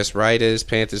Panthers versus Raiders,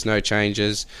 Panthers no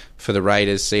changes. For the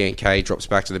Raiders, CNK drops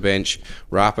back to the bench.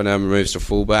 Rapana moves to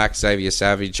fullback. Xavier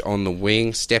Savage on the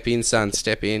wing. Step in, son,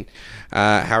 step in.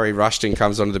 Harry Rushton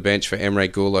comes onto the bench for Emre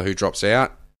Gula, who drops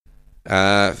out.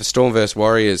 For Storm versus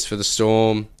Warriors, for the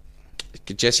Storm,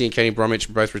 Jesse and Kenny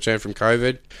Bromwich both return from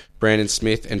COVID. Brandon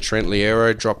Smith and Trent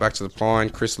Liero drop back to the pine.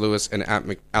 Chris Lewis and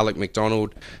Alec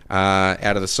McDonald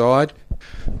out of the side.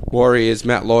 Warriors,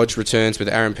 Matt Lodge returns with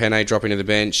Aaron Penne dropping to the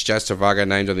bench. Jazz Tavaga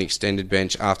named on the extended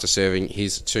bench after serving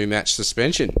his 2-match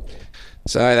suspension.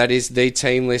 So that is the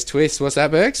team list twist. What's that,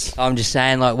 Bergs? I'm just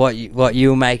saying, like, what you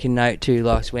were making note to,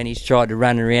 like, when he's tried to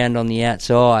run around on the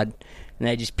outside and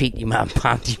they just picked him up and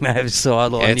pumped him over the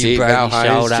sideline and he broke his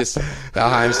shoulder. Val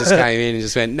Holmes just came in and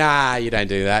just went, nah, you don't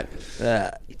do that.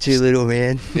 You're too little,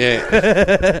 man.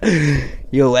 Yeah.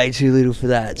 You're way too little for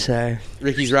that, so...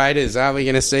 Ricky's Raiders, are we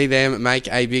going to see them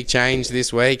make a big change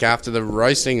this week after the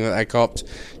roasting that they copped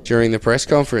during the press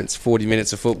conference? 40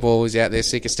 minutes of football is out there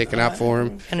sick of sticking up for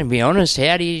him. And to be honest,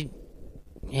 how it's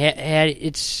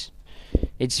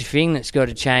a thing that's got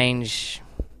to change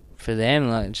for them.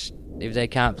 Like, if they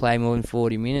can't play more than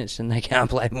 40 minutes, then they can't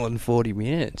play more than 40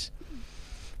 minutes.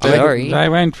 Sorry. They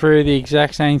went through the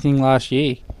exact same thing last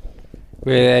year,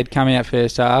 where they'd come out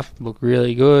first half, look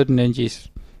really good, and then just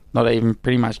not even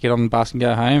pretty much get on the bus and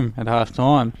go home at half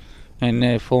time. And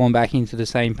they're falling back into the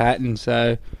same pattern.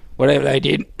 So whatever they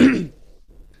did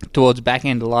towards the back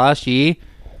end of last year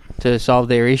to solve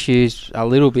their issues a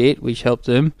little bit, which helped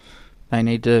them, they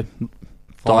need to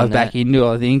dive back into,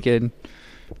 I think, and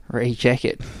recheck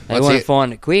it. They want to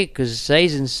find it quick because the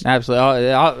season's... Absolutely.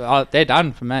 They're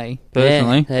done for me,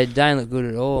 personally. Yeah, they don't look good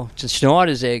at all. So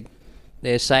Schneiders,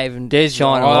 they're saving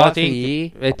China life for a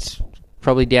year. It's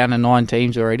probably down to 9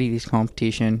 teams already, this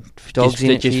competition. Dogs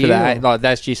in it just for for the you, 8. Like,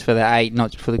 that's just for the 8,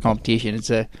 not for the competition. It's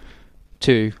a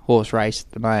 2-horse race at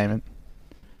the moment.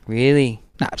 Really?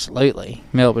 Absolutely.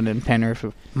 Melbourne and Penrith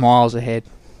are miles ahead.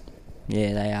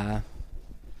 Yeah, they are.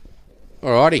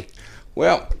 Alrighty.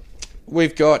 Well,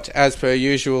 we've got, as per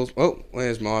usual... Oh,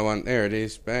 where's my one? There it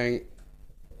is. Bang.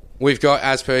 We've got,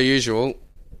 as per usual...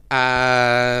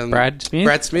 Brad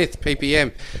Smith,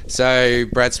 PPM. So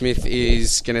Brad Smith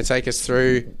is going to take us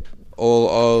through all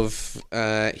of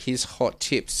his hot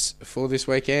tips for this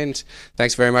weekend.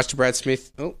 Thanks very much to Brad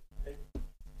Smith.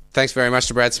 Thanks very much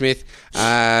to Brad Smith.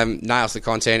 Nails the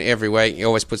content every week. He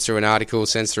always puts through an article,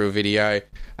 sends through a video.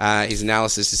 His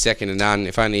analysis is second to none.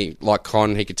 If only, like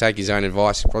Con, he could take his own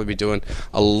advice, he'd probably be doing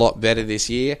a lot better this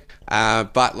year.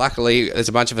 But luckily, there's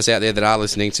a bunch of us out there that are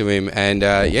listening to him, and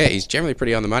he's generally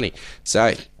pretty on the money.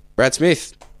 So, Brad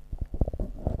Smith.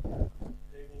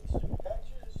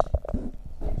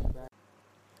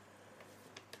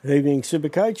 Good evening,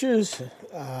 Supercoaches.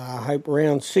 I hope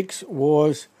round 6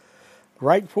 was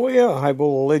great for you. I hope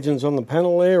all the legends on the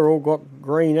panel there all got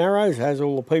green arrows, as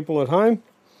all the people at home.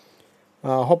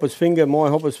 Hopper's Finger, my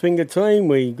Hopper's Finger team,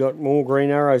 we got more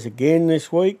green arrows again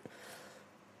this week.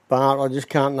 But I just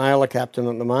can't nail a captain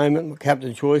at the moment. My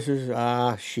captain choices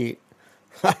are shit.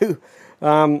 So,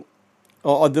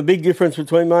 the big difference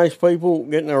between most people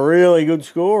getting a really good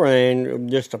score and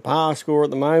just a par score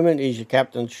at the moment is your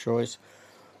captain's choice.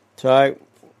 So,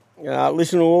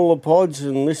 listen to all the pods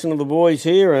and listen to the boys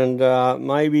here and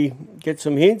maybe get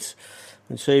some hints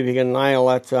and see if you can nail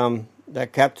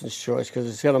that captain's choice, because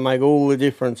it's going to make all the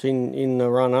difference in the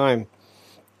run home.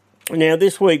 Now,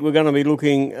 this week we're going to be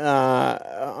looking,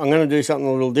 I'm going to do something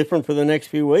a little different for the next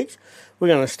few weeks. We're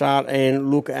going to start and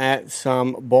look at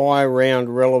some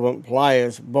buy-round relevant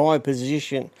players, by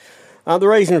position. The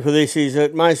reason for this is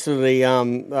that most of the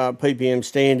PPM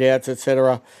standouts,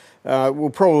 etc., will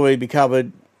probably be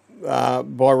covered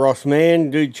by Ross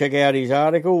Mann. Do check out his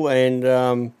article,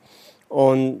 and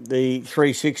on the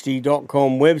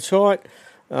 360.com website,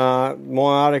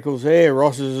 my article's there.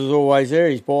 Ross's is always there.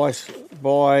 He's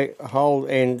buy, hold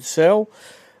and sell.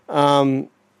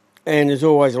 And there's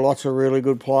always lots of really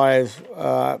good players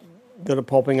that are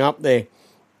popping up there.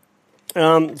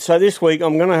 So this week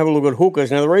I'm going to have a look at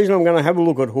hookers. Now, the reason I'm going to have a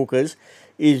look at hookers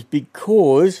is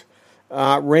because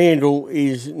Randall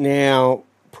is now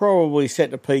probably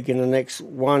set to peak in the next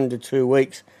 1 to 2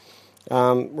 weeks.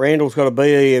 Randall's got a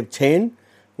BE of 10,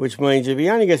 which means if he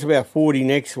only gets about 40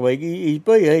 next week, his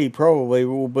BE probably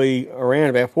will be around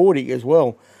about 40 as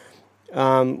well,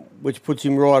 which puts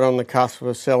him right on the cusp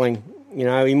of selling. You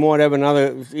know, he might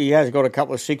have he has got a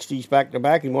couple of 60s back to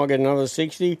back. He might get another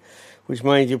 60, which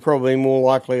means you're probably more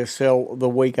likely to sell the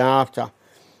week after.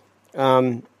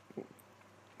 So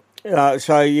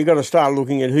you've got to start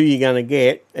looking at who you're going to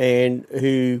get and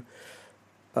who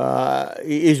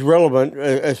is relevant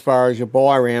as far as your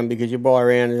buy round, because your buy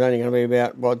round is only going to be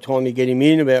about, by the time you get him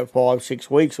in, about 5-6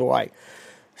 weeks away.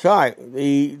 So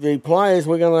the players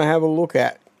we're going to have a look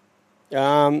at.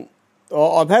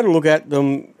 I've had a look at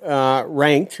them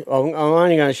ranked. I'm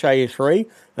only going to show you 3,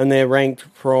 and they're ranked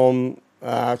from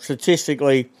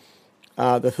statistically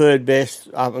the third best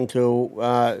up until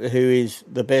who is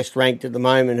the best ranked at the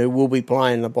moment, who will be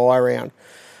playing the buy round.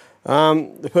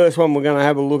 The first one we're going to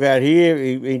have a look at here,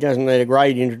 he doesn't need a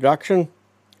great introduction.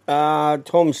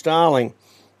 Tom Starling.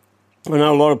 I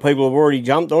know a lot of people have already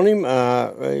jumped on him.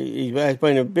 He has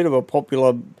been a bit of a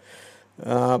popular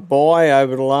buy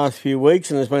over the last few weeks,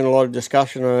 and there's been a lot of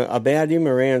discussion about him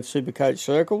around Supercoach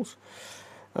circles.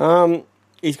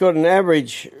 He's got an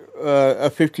average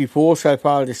of 54 so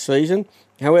far this season.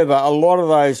 However,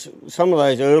 some of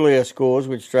those earlier scores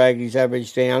which dragged his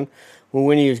average down were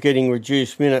when he was getting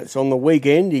reduced minutes. On the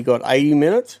weekend, he got 80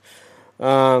 minutes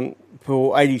for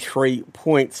 83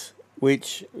 points,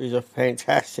 which is a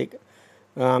fantastic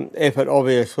effort,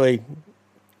 obviously,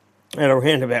 at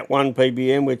around about 1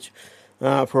 ppm, which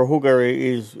for a hooker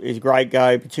is great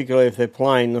go, particularly if they're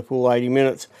playing the full 80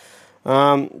 minutes.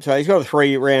 So he's got a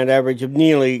 3-round average of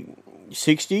nearly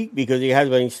 60, because he has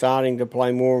been starting to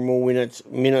play more and more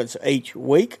minutes each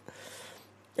week.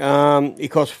 It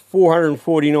costs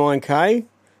 $449k,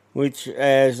 which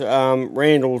as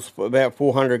Randall's about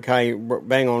 $400k,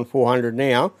 bang on 400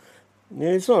 now. Yeah,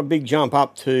 it's not a big jump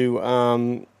up to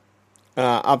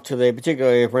there,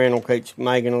 particularly if Randall keeps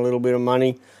making a little bit of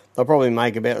money. They'll probably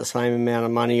make about the same amount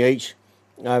of money each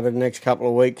over the next couple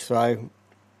of weeks. So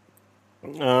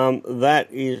that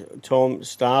is Tom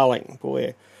Starling for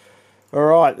you. All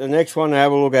right, the next one to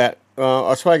have a look at.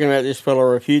 I've spoken about this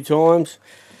fella a few times.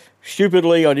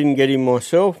 Stupidly, I didn't get him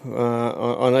myself.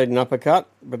 I need an uppercut,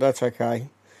 but that's okay.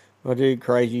 I do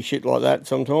crazy shit like that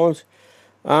sometimes.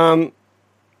 Reuben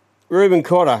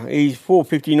Cotter, he's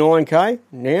 459k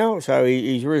now, so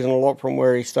he's risen a lot from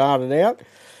where he started out.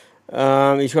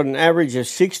 He's got an average of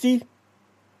 60.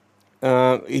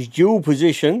 His dual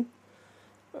position,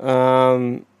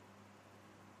 last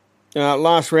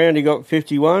round he got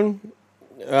 51.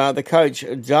 The coach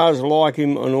does like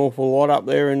him an awful lot up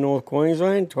there in North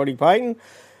Queensland, Toddy Payton,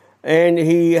 and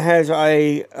he has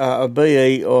a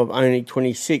BE of only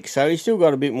 26, so he's still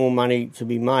got a bit more money to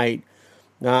be made,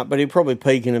 but he'll probably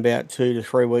peak in about 2 to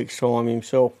 3 weeks' time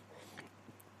himself.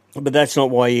 But that's not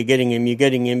why you're getting him. You're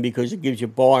getting him because it gives you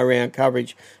buy-round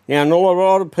coverage. Now, a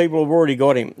lot of people have already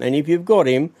got him, and if you've got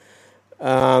him,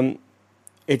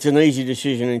 it's an easy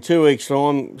decision. In 2 weeks'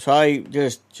 time, say,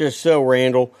 just sell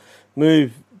Randall,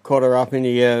 move Cotter up into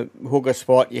your hooker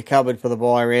spot, you're covered for the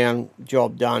buy-round,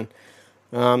 job done.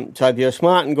 So if you're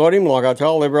smart and got him, like I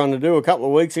told everyone to do a couple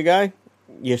of weeks ago,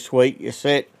 you're sweet, you're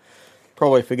set.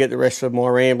 Probably forget the rest of my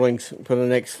ramblings for the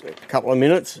next couple of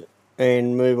minutes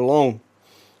and move along.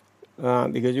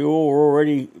 because you're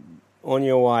already on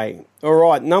your way. All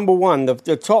right, number one,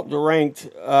 the top-ranked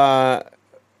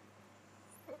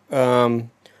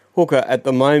hooker at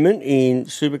the moment in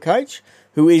Supercoach,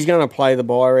 who is going to play the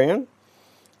bye round,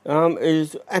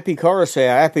 is Appy Coruscant.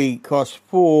 Appy costs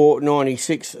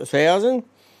 $496,000.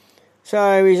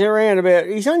 So he's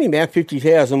only about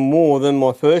 50,000 more than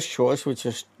my first choice, which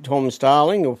is Tom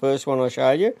Starling, the first one I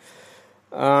showed you.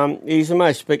 He's the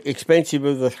most expensive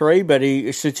of the three, but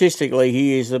statistically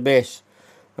he is the best.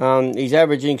 He's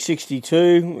averaging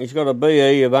 62. He's got a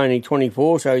BE of only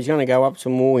 24, so he's going to go up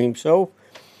some more himself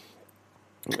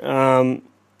over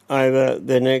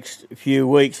the next few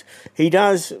weeks. He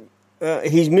does.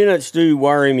 His minutes do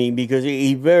worry me because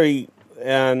he very,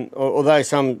 although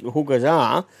some hookers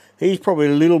are, he's probably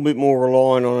a little bit more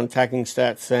reliant on attacking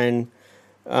stats than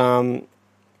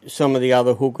some of the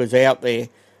other hookers out there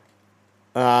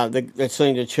that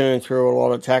seem to churn through a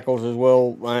lot of tackles as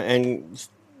well and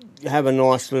have a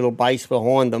nice little base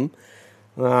behind them.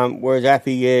 Whereas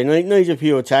Appy, needs a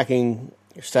few attacking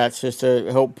stats just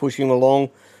to help push him along.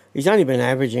 He's only been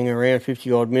averaging around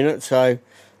 50-odd minutes, so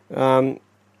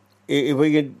if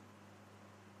we could...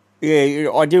 Yeah,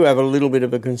 I do have a little bit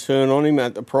of a concern on him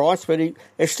at the price, but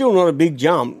it's still not a big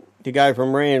jump to go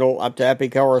from Randall up to Appy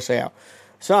Coruscant.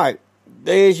 So,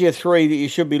 there's your three that you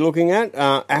should be looking at.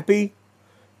 Appy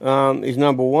is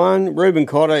number one. Reuben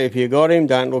Cotter, if you got him,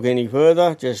 don't look any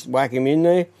further. Just whack him in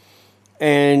there.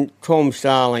 And Tom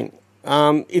Starling.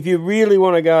 If you really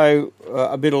want to go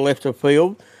a bit of left of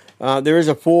field, there is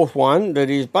a fourth one that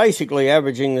is basically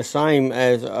averaging the same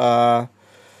as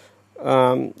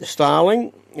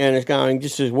Starling, and it's going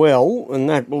just as well, and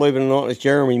that, believe it or not, is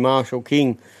Jeremy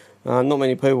Marshall-King. Not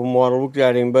many people might have looked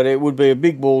at him, but it would be a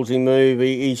big ballsy move.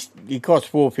 He costs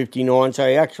 $4.59, so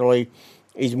he actually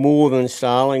is more than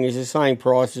Starling. He's the same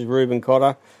price as Reuben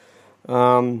Cotter.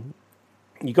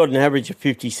 He got an average of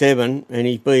 57, and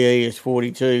his BE is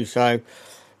 42, so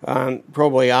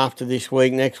probably after this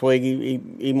week, next week,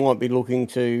 he might be looking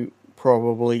to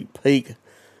probably peak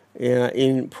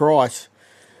in price.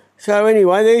 So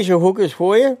anyway, there's your hookers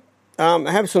for you.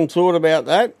 Have some thought about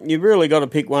that. You've really got to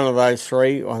pick one of those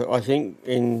three, I think,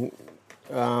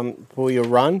 for your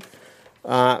run.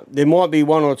 There might be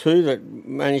one or two that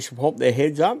manage to pop their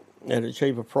heads up at a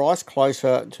cheaper price,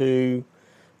 closer to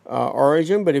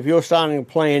Origin. But if you're starting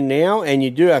to plan now, and you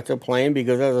do have to plan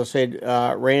because, as I said,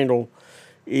 Randall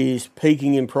is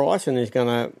peaking in price and is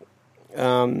going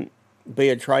to be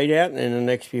a trade out in the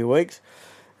next few weeks,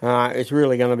 it's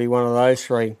really going to be one of those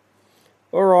three.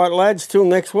 All right, lads, till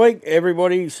next week.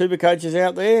 Everybody, super coaches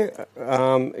out there,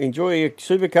 enjoy your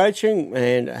super coaching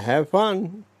and have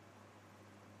fun.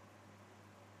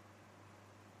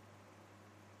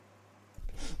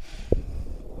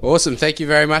 Awesome. Thank you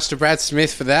very much to Brad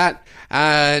Smith for that.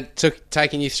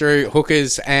 Taking you through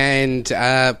hookers and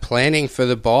planning for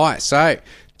the buy. So,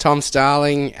 Tom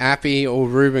Starling, Appy or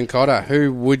Reuben Cotter,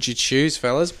 who would you choose,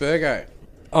 fellas? Burgo.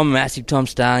 I'm a massive Tom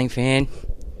Starling fan.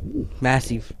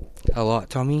 Massive. I like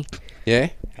Tommy. Yeah?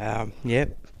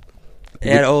 Yep.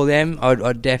 Out of all them,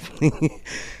 I'd definitely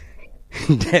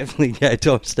go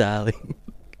Tom Starling.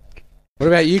 What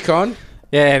about you, Con?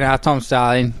 Yeah, no, Tom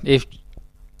Starling.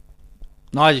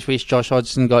 I just wish Josh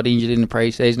Hodgson got injured in the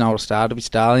pre-season. I would have started with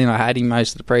Starling. I had him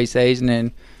most of the pre-season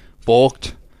and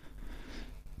balked.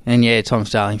 And yeah, Tom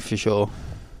Starling for sure.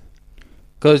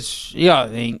 Because, I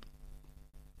think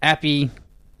Appy...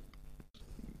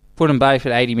 put them both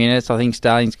at 80 minutes. I think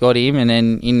Starling's got him, and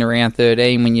then in the round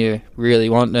 13, when you really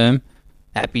want them,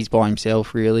 Appy's by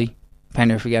himself, really.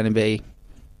 Penrith are going to be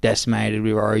decimated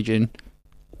with Origin.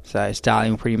 So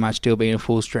Starling will pretty much still be in a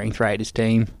full-strength Raiders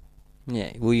team.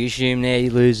 Yeah, will you assume there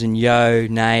you're losing Yo,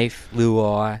 Nath,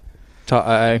 Luai,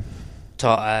 Toto,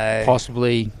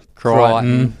 possibly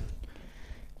Crichton.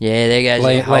 Yeah, there goes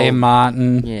Liam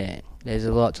Martin. Yeah, there's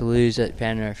a lot to lose at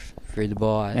Penrith through the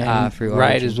bye. Through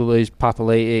Raiders will lose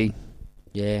Papali'i.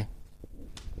 Yeah,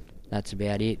 that's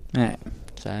about it. Yeah.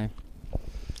 So,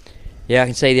 yeah, I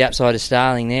can see the upside of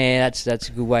Starling there. That's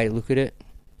a good way to look at it.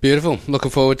 Beautiful.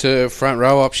 Looking forward to front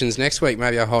row options next week.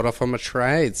 Maybe I'll hold off on my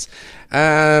trades.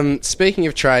 Speaking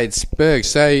of trades, Berg,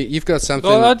 so you've got something...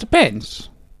 Well, it depends,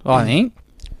 I think.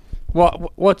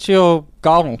 What's your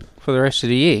goal for the rest of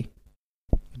the year?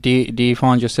 Do you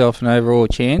find yourself an overall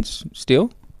chance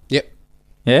still? Yep.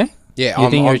 Yeah? Yeah.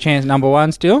 You think you're a chance number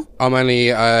one still? I'm only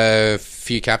a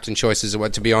few captain choices.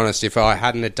 To be honest, if I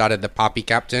hadn't have dudded the puppy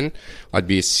captain, I'd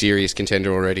be a serious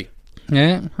contender already.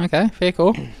 Yeah, okay, fair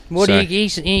call.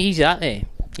 He's up there.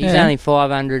 He's only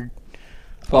 500,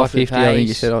 550, I think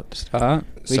you said at the start.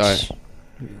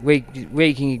 Which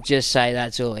we can just say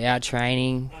that's all our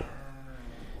training.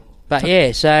 But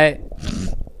yeah, so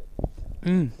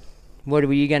what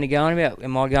were you going to go on about?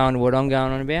 Am I going to what I'm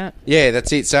going on about? Yeah,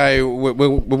 that's it. So we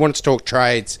wanted to talk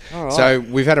trades. All right. So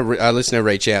we've had a listener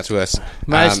reach out to us.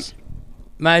 Most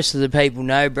of the people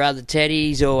know Brother Teddy.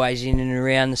 He's always in and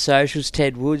around the socials.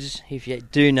 Ted Woods, if you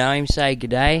do know him, say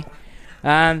g'day.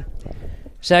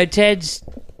 So Ted's...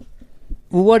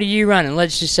 Well, what are you running?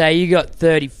 Let's just say you got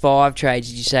 35 trades,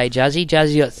 did you say, Juzzy?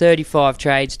 Juzzy got 35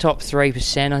 trades, top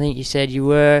 3%, I think you said you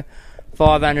were.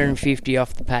 550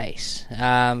 off the pace.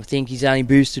 I think he's only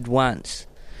boosted once.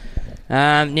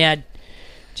 Now,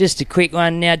 just a quick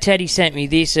one. Now, Teddy sent me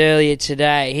this earlier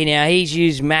today. Now, he's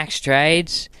used max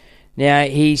trades. Now,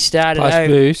 he started... Plus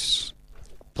boosts.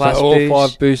 Plus so all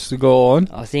boosts. 5 boosts are gone.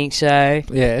 I think so.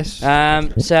 Yes.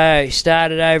 So,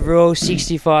 started overall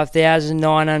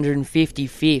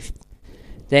 65,955th.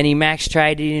 Then he max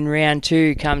traded in round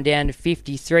 2, come down to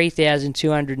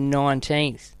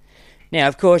 53,219th. Now,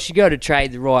 of course, you got to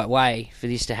trade the right way for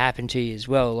this to happen to you as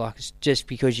well. Like, it's just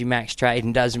because you max trade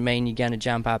and doesn't mean you're going to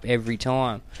jump up every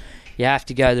time. You have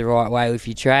to go the right way with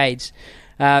your trades.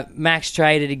 Max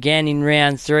traded again in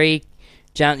round 3,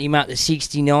 jumped him up to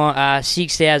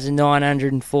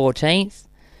 6,914th.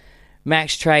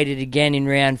 Max traded again in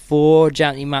round 4,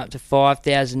 jumped him up to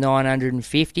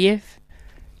 5,950th.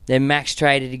 Then max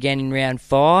traded again in round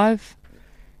 5,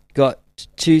 got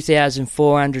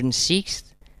 2,406th.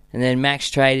 And then max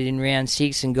traded in round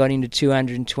 6 and got into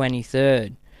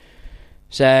 223rd.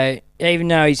 So even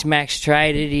though he's max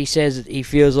traded, he says that he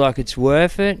feels like it's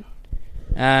worth it.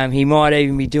 He might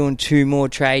even be doing 2 more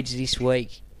trades this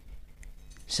week.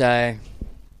 So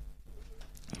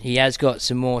he has got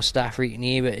some more stuff written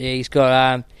here, but he's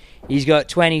got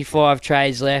 25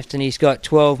 trades left, and he's got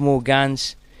 12 more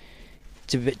guns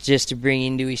to bring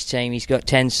into his team. He's got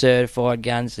 10 certified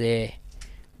guns there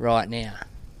right now.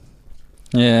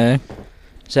 Yeah.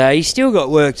 So he's still got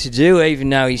work to do, even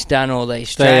though he's done all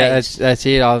these trades. So that's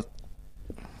it. I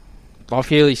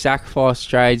feel he sacrificed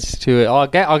trades to it. I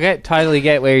totally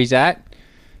get where he's at,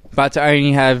 but to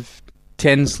only have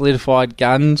 10 solidified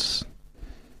guns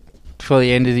for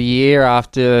the end of the year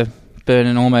after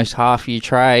burning almost half of your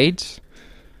trades,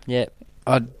 yep,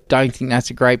 I don't think that's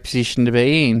a great position to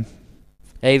be in.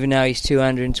 Even though he's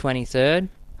 223rd?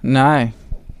 No.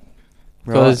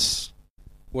 Because...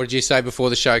 What did you say before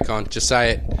the show, Con? Just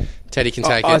say it. Teddy can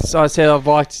take it. I said I'd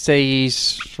like to see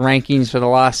his rankings for the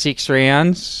last 6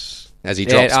 rounds. As he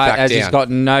drops back as down. He's got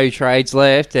no trades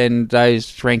left, and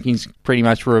those rankings pretty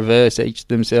much reverse each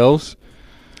themselves.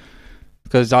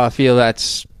 Because I feel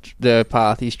that's the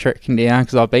path he's trekking down,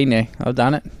 because I've been there. I've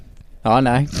done it. I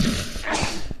know.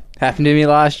 Happened to me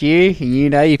last year, and you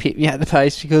picked me at the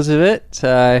pace because of it.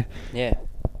 So yeah.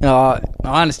 I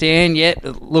understand, it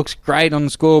looks great on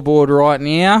the scoreboard right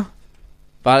now,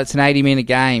 but it's an 80-minute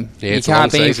game. Yeah, you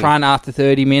can't be in front after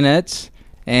 30 minutes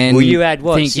and you had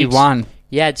what, think you won.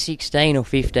 You had 16 or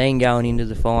 15 going into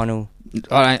the final.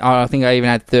 I think I even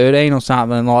had 13 or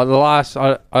something. Like the last,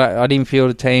 I didn't field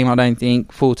a team, I don't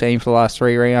think, full team for the last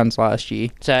 3 rounds last year.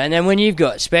 So, and then when you've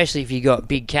got, especially if you've got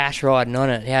big cash riding on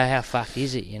it, how fucked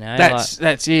is it,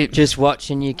 That's it. Just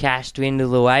watching your cash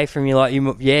dwindle away from you,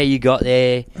 you got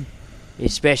there,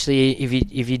 especially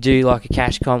if you do like a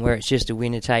cash comp where it's just a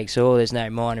winner takes all, there's no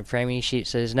minor premierships,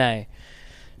 so there's no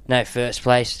first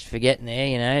place for getting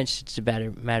there, it's a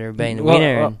matter of being the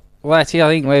winner. Well, that's it. I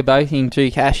think we're both in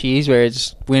 2 cash years where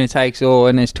it's winner takes all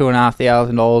and there's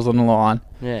 $2,500 on the line.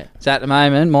 Yeah. So at the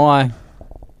moment, my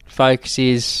focus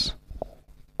is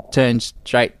turned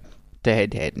straight to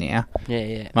head-to-head now.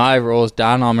 Yeah. My overall's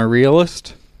done. I'm a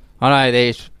realist. I know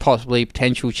there's possibly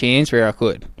potential chance where I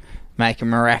could make a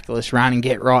miraculous run and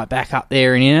get right back up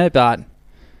there and in it, but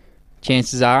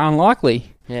chances are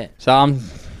unlikely. Yeah. So I'm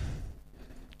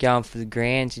going for the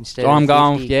grands instead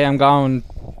of 50. I'm going...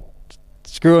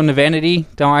 Screw on the vanity.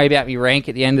 Don't worry about me rank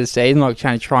at the end of the season. Like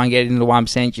trying to get into the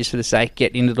 1% just for the sake of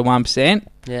getting into the 1%.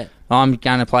 Yeah. I'm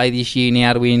going to play this year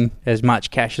now to win as much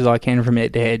cash as I can from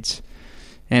head-to-heads.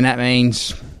 And that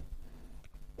means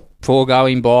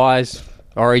foregoing buys,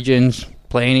 origins,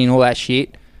 planning, all that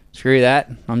shit. Screw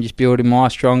that. I'm just building my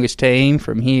strongest team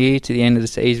from here to the end of the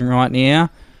season right now.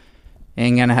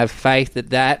 And going to have faith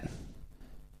that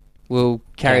will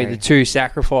carry the 2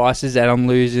 sacrifices that I'm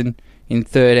losing in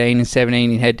 13 and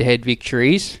 17 in head-to-head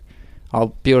victories.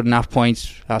 I'll build enough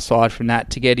points aside from that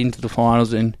to get into the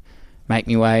finals and make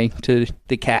me way to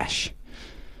the cash.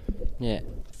 Yeah.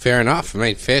 Fair enough. I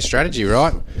mean, fair strategy,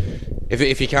 right?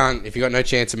 If you've got no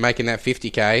chance of making that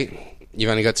 50k, you've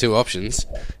only got 2 options,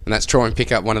 and that's try and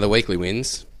pick up one of the weekly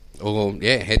wins, or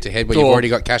head-to-head where you've already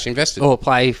got cash invested. Or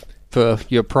play for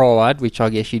your pride, which I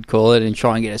guess you'd call it, and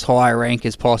try and get as high a rank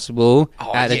as possible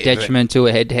at a detriment to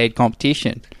a head-to-head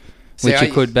competition, which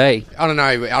it could be. I don't know.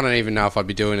 I don't even know if I'd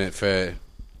be doing it for,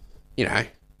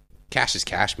 cash is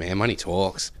cash, man. Money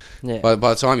talks. Yeah. By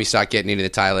the time you start getting into the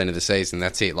tail end of the season,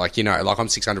 that's it. Like I'm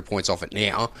 600 points off it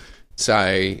now.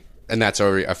 So, and that's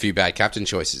already a few bad captain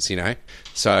choices,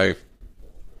 So,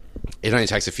 it only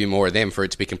takes a few more of them for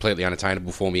it to be completely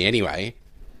unattainable for me anyway.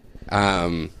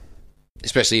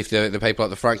 Especially if the people at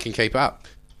the front can keep up.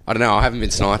 I don't know. I haven't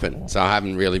been sniping, so I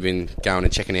haven't really been going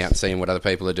and checking out and seeing what other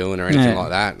people are doing or anything like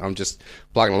that. I'm just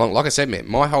plugging along. Like I said, man,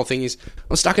 my whole thing is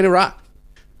I'm stuck in a rut.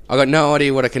 I got no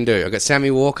idea what I can do. I got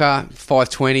Sammy Walker,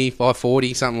 520,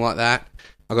 540, something like that.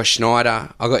 I got Schneider.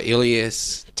 I got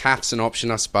Ilias. Taft's an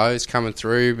option, I suppose, coming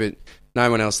through, but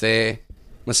no one else there.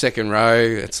 My second row,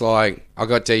 it's like I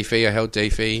got Deefy. I held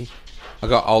Deefy. I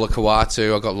got Ola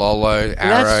Kawatu. I got Lolo,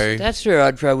 Arrow. That's where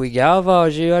I'd probably go if I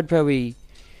was you. I'd probably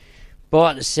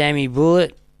bite the Sammy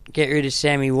bullet, get rid of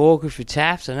Sammy Walker for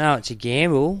Taft. I know it's a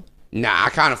gamble. Nah, I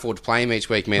can't afford to play him each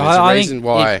week, man. There's a reason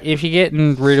why. If you're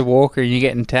getting rid of Walker and you're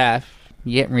getting Taft,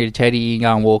 you're getting rid of Teddy, you can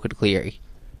go and Walker to Cleary.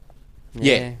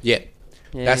 Yeah.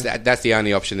 That's the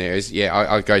only option there is,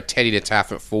 I go Teddy to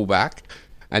Taft at fullback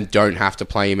and don't have to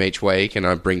play him each week, and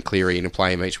I bring Cleary in and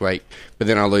play him each week. But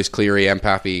then I lose Cleary and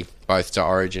Pappy both to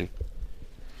Origin.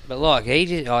 But like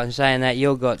I'm saying that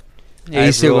you've got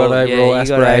He's still got overall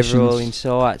aspirations. You got overall in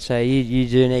sight, so you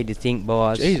do need to think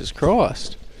by Jesus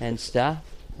Christ. And stuff.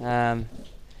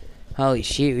 Holy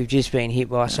shit, we've just been hit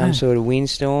by some sort of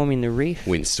windstorm in the rift.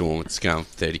 Windstorm, it's going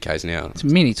 30 k's an hour. It's a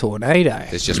mini tornado.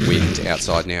 There's just wind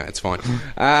outside now, it's fine.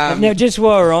 Now, just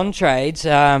while we're on trades,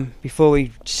 before we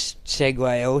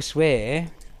segue elsewhere,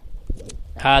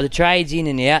 the trades in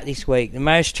and out this week. The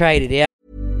most traded out.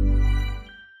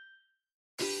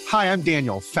 Hi, I'm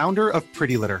Daniel, founder of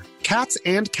Pretty Litter. Cats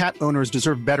and cat owners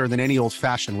deserve better than any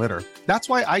old-fashioned litter. That's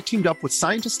why I teamed up with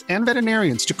scientists and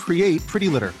veterinarians to create Pretty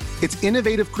Litter. Its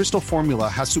innovative crystal formula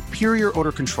has superior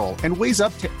odor control and weighs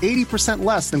up to 80%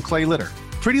 less than clay litter.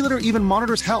 Pretty Litter even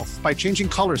monitors health by changing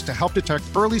colors to help detect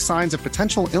early signs of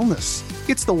potential illness.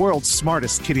 It's the world's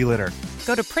smartest kitty litter.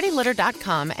 Go to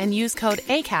prettylitter.com and use code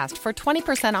ACAST for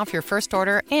 20% off your first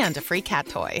order and a free cat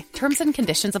toy. Terms and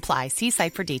conditions apply. See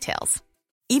site for details.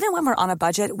 Even when we're on a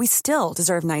budget, we still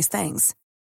deserve nice things.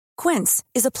 Quince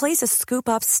is a place to scoop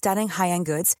up stunning high-end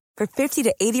goods for 50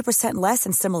 to 80% less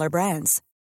than similar brands.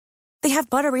 They have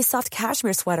buttery soft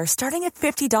cashmere sweaters starting at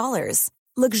 $50,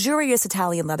 luxurious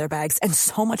Italian leather bags, and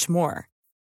so much more.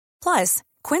 Plus,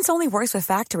 Quince only works with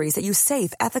factories that use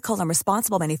safe, ethical, and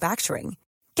responsible manufacturing.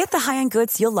 Get the high-end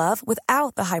goods you'll love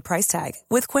without the high price tag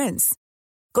with Quince.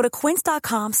 Go to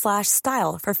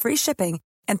quince.com/style for free shipping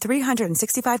and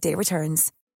 365-day returns.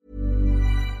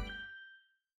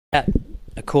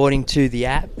 According to the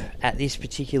app, at this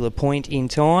particular point in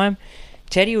time,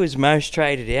 Teddy was most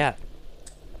traded out,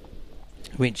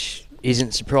 which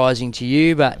isn't surprising to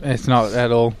you, but it's not at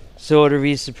all. Sort of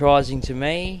is surprising to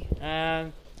me.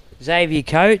 Xavier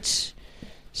Coates,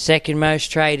 second most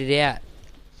traded out.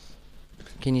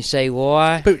 Can you see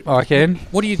why? But I can.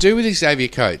 What do you do with Xavier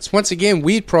Coates? Once again,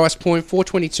 weird price point,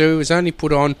 422, is only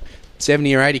put on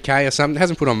 70 or 80k or something.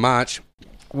 Hasn't put on much.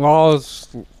 Well,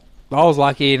 I was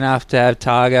lucky enough to have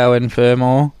Targo and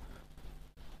Fermor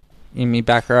in my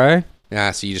back row.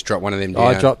 So you just dropped one of them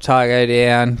down. I dropped Targo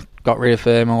down, got rid of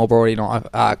Fermor, brought in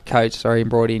Coates, and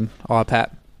brought in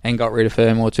IPAP, and got rid of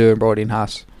Fermor too and brought in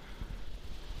Huss.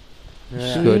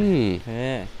 It's good.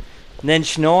 Yeah. And then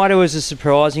Schneider was a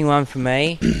surprising one for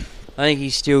me. I think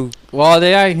he's still... Well,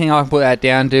 the only thing I can put that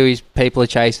down to is people are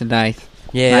chasing Nath.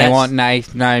 Yeah, they want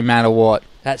Nath no matter what.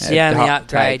 That's the only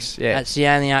upgrade. That's the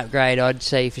only upgrade I'd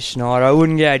see for Schneider. I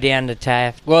wouldn't go down to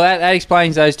Taft. Well, that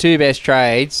explains those two best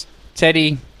trades.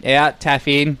 Teddy out, Taff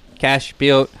in, cash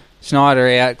built. Schneider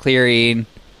out, Cleary in,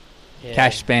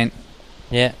 cash spent.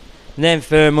 Yeah. And then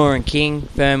Fermor and King.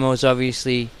 Fermor's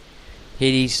obviously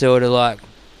hit his sort of like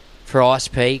price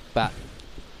peak, but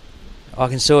I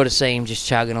can sort of see him just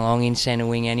chugging along in centre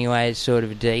wing anyway. It's sort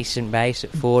of a decent base at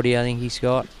 40, I think he's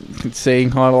got. You can see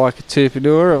him kind of like a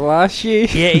Tupanua of last year.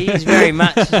 Yeah, he's very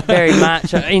much.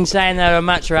 In saying that, I'd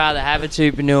much rather have a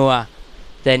Tupanua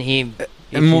than him.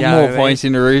 And more points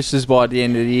in the Roosters by the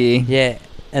end of the year. Yeah.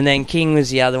 And then King was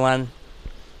the other one.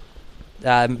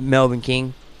 Melbourne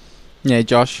King. Yeah,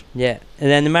 Josh. Yeah. And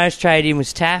then the most traded in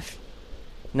was Taff,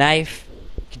 Naif,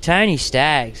 Tony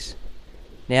Staggs.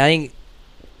 Now, you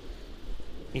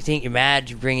think you're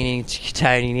mad bringing in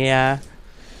Tony now?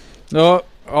 No,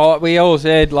 we all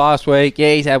said last week,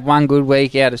 he's had one good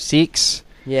week out of 6.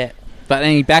 Yeah. But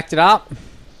then he backed it up.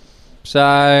 So...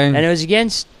 And it was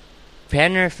against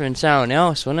Penrith and someone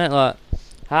else, wasn't it? Like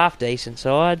half decent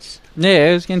sides. Yeah,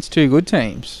 it was against two good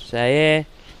teams. So yeah.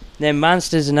 Then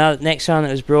Munster's another next one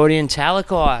that was brought in.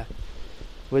 Talakai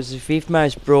was the fifth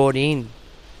most brought in.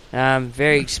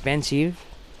 Very expensive.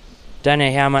 Don't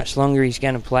know how much longer he's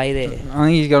going to play there. I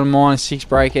think he's got a -6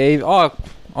 break even. Oh,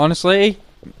 honestly,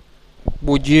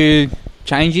 would you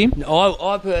change him?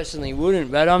 I personally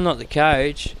wouldn't, but I'm not the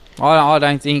coach. I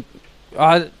don't think...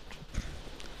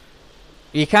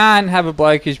 you can't have a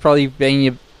bloke who's probably been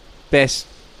your best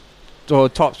or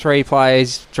top 3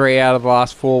 players 3 out of the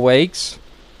last 4 weeks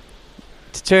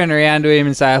to turn around to him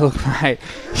and say, look, mate,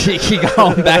 you're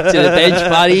going back to the bench,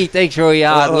 buddy. Thanks for all your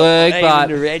hard work,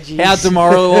 but how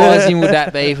demoralising would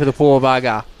that be for the poor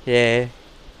bugger? Yeah.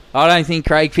 I don't think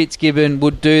Craig Fitzgibbon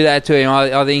would do that to him.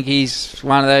 I think he's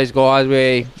one of those guys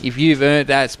where if you've earned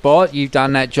that spot, you've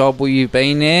done that job where you've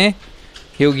been there,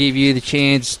 he'll give you the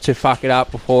chance to fuck it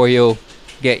up before he'll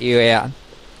get you out.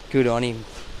 Good on him.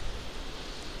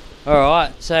 All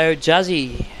right, so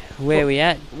Juzzy, where are we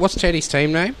at? What's Teddy's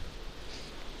team name?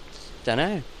 Don't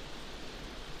know.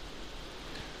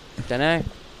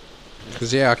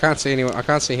 Because I can't see anyone. I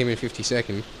can't see him in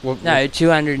 52nd. No,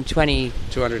 220.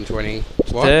 220.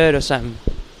 Third or something.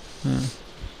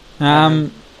 I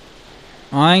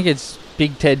think it's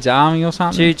Big Ted's Army or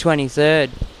something.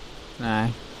 223rd. No,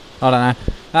 I don't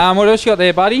know. What else you got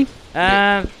there, buddy?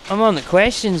 I'm on the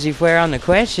questions. If we're on the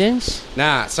questions.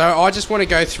 Nah. So I just want to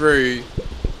go through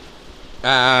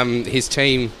his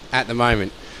team at the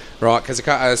moment. Right,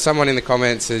 because someone in the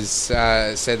comments has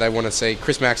said they want to see...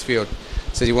 Chris Maxfield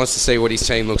says he wants to see what his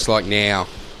team looks like now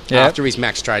after he's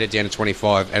max traded down to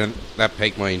 25, and that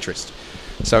piqued my interest.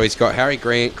 So he's got Harry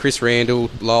Grant, Chris Randall,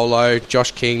 Lolo,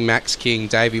 Josh King, Max King,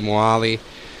 Davey Moali,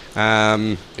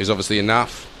 who's obviously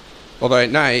enough. Although,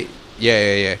 no,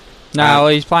 yeah. No,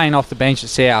 he's playing off the bench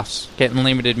at Souths, getting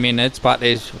limited minutes, but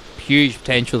there's huge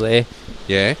potential there.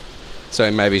 Yeah, so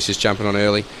maybe he's just jumping on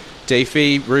early.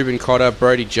 Deefy, Ruben Cotter,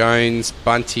 Brodie Jones,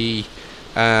 Bunty,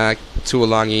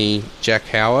 Tuolangi, Jack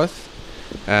Howarth,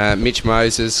 Mitch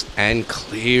Moses and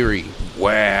Cleary.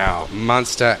 Wow.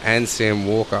 Munster and Sam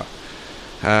Walker.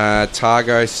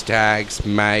 Targo, Staggs,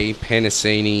 May,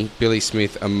 Penasini, Billy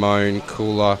Smith, Amone,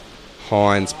 Cooler,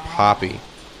 Hines, Papi.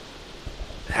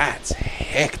 That's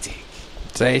hectic.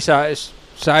 See, so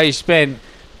he spent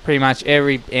pretty much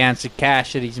every ounce of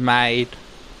cash that he's made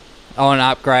on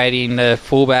upgrading the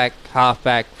fullback,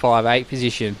 halfback, 5'8"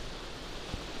 position.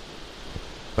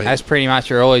 But that's pretty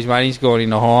much where all his money's gone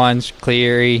into Hines,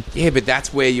 Cleary. Yeah, but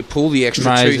that's where you pull the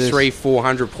extra Moses. 200, 300,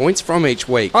 400 points from each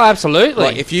week. Oh, absolutely.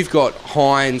 Like if you've got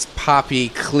Hines, Puppy,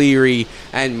 Cleary,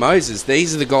 and Moses,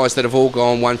 these are the guys that have all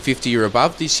gone 150 or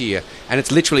above this year, and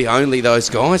it's literally only those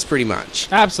guys, pretty much.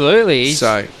 Absolutely.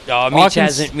 So, Mitch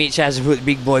hasn't put the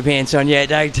big boy pants on yet.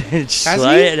 Don't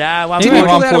slow he? it.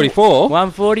 144.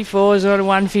 144 is not a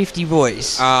 150,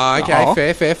 boys.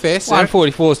 Okay, fair.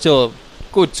 144 is still a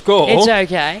good score. It's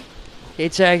okay.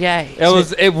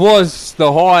 It was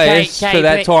the highest for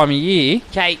that time of year.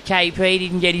 KP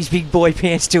didn't get his big boy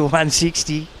pants till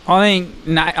 160. I think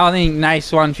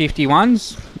Nace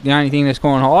 151's the only thing that's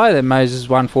gone higher than Moses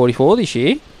 144 this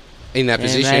year. In that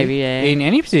position? Maybe, yeah. In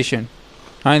any position.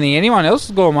 I don't think anyone else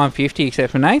has gone 150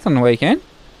 except for Nathan on the weekend.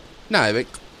 No, but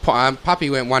Puppy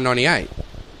went 198.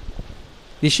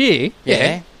 This year?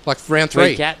 Yeah. Like round 3.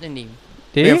 Recaptained him.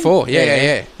 Did round he? 4,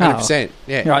 yeah. 100%.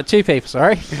 Yeah. Right, 2 people,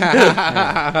 sorry.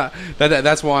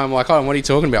 That's why I'm like, what are you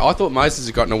talking about? I thought Moses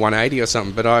had gotten a 180 or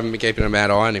something, but I'm keeping a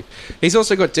mad eye on him. He's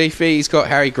also got Deefy, he's got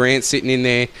Harry Grant sitting in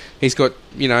there. He's got,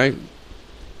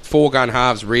 4 gun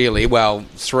halves, really. Well,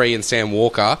 3 and Sam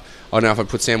Walker. I don't know if I'd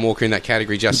put Sam Walker in that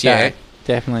category just yet.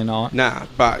 Definitely not. Nah,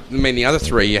 but, the other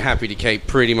 3 you're happy to keep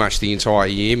pretty much the entire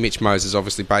year. Mitch Moses,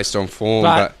 obviously, based on form,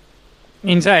 but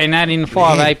in saying that, in the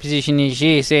 5'8" position this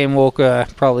year, Sam Walker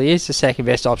probably is the second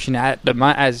best option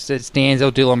as it stands, or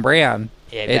Dylan Brown.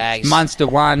 Yeah, it's Munster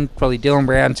 1, probably Dylan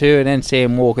Brown 2, and then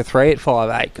Sam Walker 3 at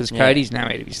 5'8", because Cody's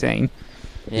nowhere to be seen.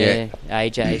 Yeah,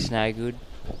 AJ's no good.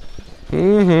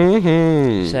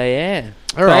 Mm-hmm. So, yeah.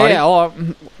 All right. Yeah,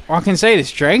 I can see the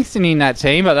strengthening that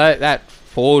team, but that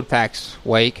forward pack's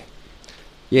weak.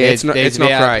 Yeah, it's not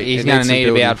great. He's going to need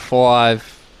about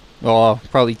 5 or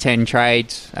probably 10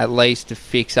 trades at least to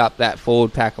fix up that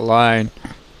forward pack alone.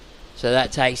 So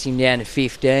that takes him down to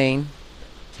 15.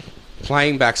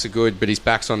 Playing backs are good, but his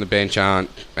backs on the bench aren't,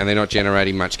 and they're not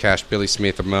generating much cash. Billy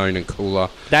Smith, Amone and Cooler.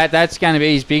 That's going to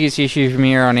be his biggest issue from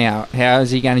here on out. How is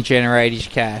he going to generate his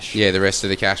cash? Yeah, the rest of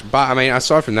the cash. But,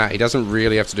 aside from that, he doesn't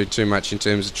really have to do too much in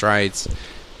terms of trades.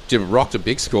 Rocked a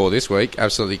big score this week.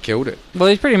 Absolutely killed it. Well,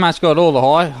 he's pretty much got all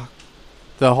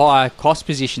the high cost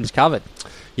positions covered.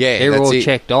 Yeah, they're that's all it.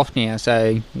 checked off now,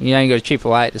 so you only got to chip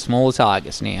away at the smaller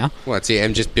targets now. Well, that's it.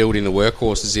 And just building the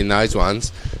workhorses in those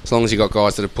ones. As long as you've got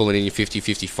guys that are pulling in your 50,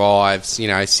 55s,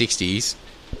 60s,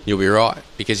 you'll be right.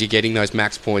 Because you're getting those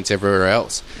max points everywhere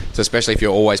else. So especially if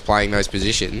you're always playing those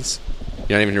positions, you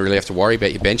don't even really have to worry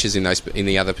about your benches in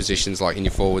the other positions, like in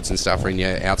your forwards and stuff, or in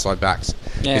your outside backs.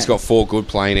 Yeah. He's got 4 good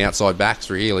playing outside backs,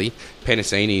 really.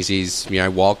 Penasini's is,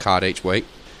 wild card each week.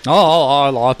 Oh, I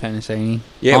like Penasini.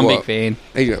 Yeah, I'm a well, big fan.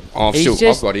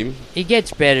 I've got him. He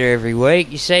gets better every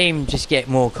week. You see him just get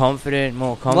more confident.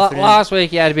 Last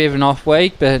week he had a bit of an off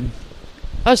week, but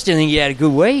I still think he had a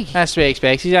good week. That's to be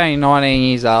expected. He's only 19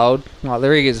 years old. Like, the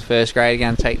riggers of first grade are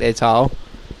going to take their toll.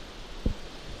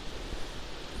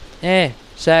 Yeah.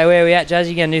 So where are we at, Jazzy?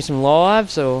 You going to do some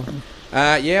lives or?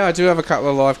 Yeah, I do have a couple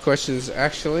of live questions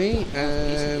actually.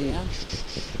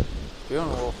 You're on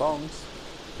all phones.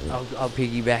 I'll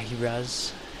piggyback you,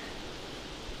 bros.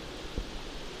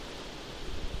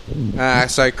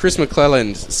 So Chris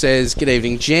McClelland says, "Good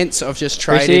evening, gents. I've just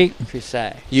traded. Chris,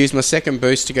 used my second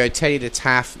boost to go Teddy to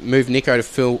Taff, move Nico to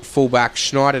fullback,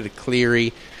 Schneider to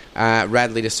Cleary,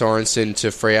 Radley to Sorensen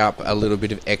to free up a little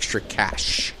bit of extra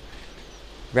cash."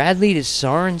 Radley to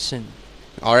Sorensen.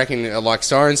 I reckon, like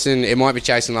Sorensen, it might be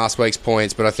chasing last week's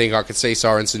points, but I think I could see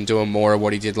Sorensen doing more of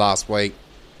what he did last week.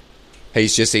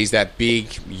 He's that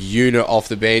big unit off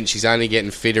the bench. He's only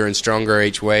getting fitter and stronger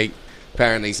each week.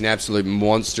 Apparently, he's an absolute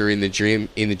monster in the gym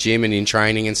and in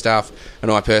training and stuff.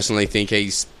 And I personally think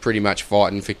he's pretty much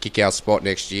fighting for Kickout's spot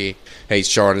next year. He's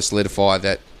trying to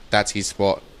solidify that's his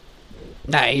spot.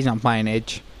 No, he's not playing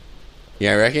edge.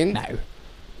 You reckon? No.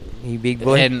 He big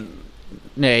boy?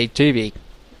 No, he's too big.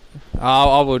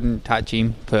 I wouldn't touch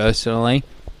him personally.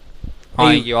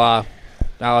 I think you are.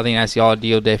 I think that's the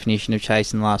ideal definition of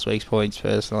chasing last week's points,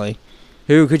 personally.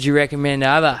 Who could you recommend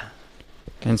other?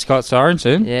 And Scott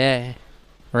Sorensen. Yeah.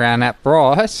 Around that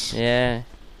price. Yeah.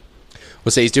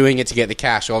 Well, see, he's doing it to get the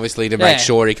cash, obviously, to make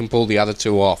sure he can pull the other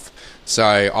two off. So,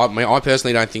 I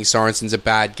personally don't think Sorensen's a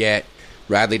bad get.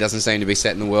 Radley doesn't seem to be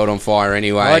setting the world on fire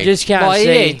anyway. I just can't see.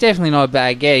 Yeah, it's definitely not a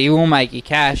bad get. He will make you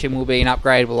cash and will be an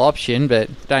upgradable option, but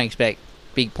don't expect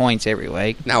big points every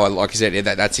week. No, like I said,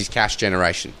 that's his cash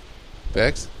generation.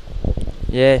 Bergs?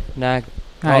 Yeah, no.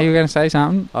 No, you were going to say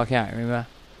something? I can't remember.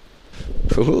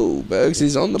 Ooh, Bergs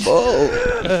is on the ball.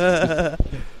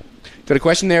 Got a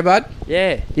question there, bud?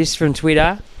 Yeah, this is from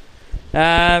Twitter.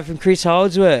 From Chris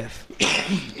Holdsworth.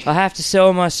 I have to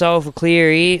sell my soul for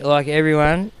Cleary, like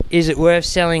everyone. Is it worth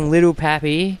selling Little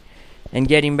Pappy and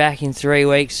getting back in 3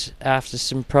 weeks after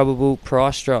some probable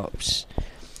price drops?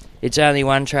 It's only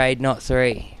one trade, not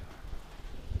 3.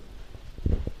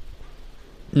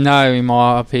 No, in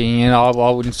my opinion, I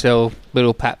wouldn't sell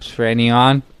Little Paps for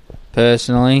anyone,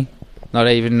 personally. Not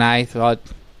even Nath.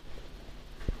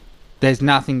 There's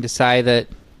nothing to say that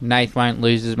Nath won't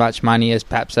lose as much money as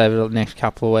Paps over the next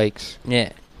couple of weeks.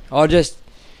 Yeah.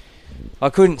 I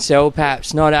couldn't sell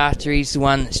Paps, not after he's the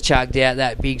one that's chugged out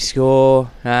that big score,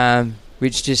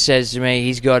 which just says to me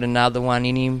he's got another one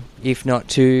in him, if not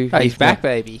 2. Oh, he's back,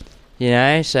 baby.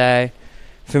 So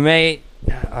for me,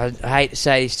 I hate to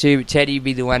say this too, but Teddy would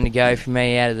be the one to go for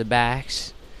me out of the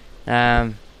backs.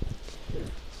 Yeah,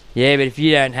 but if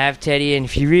you don't have Teddy, and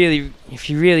if you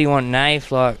really want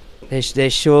Nath, like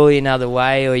there's surely another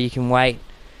way, or you can wait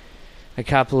a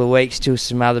couple of weeks till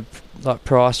some other like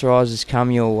price rises come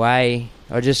your way.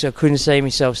 I couldn't see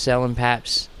myself selling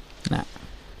Paps. No.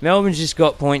 Melbourne's just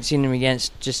got points in him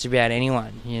against just about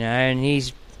anyone,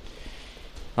 and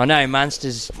I know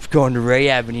Munster's gone to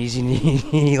rehab and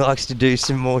he likes to do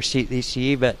some more shit this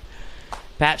year, but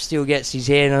Paps still gets his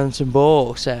hand on some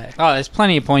ball. So there's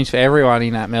plenty of points for everyone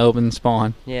in that Melbourne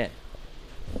spine. Yeah.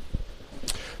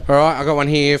 All right, I got one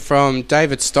here from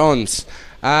David Stons.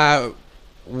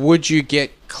 Would you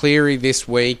get Cleary this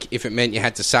week if it meant you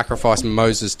had to sacrifice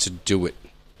Moses to do it?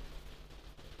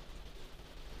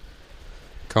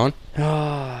 Con?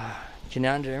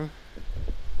 Conundrum.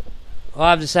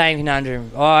 I have the same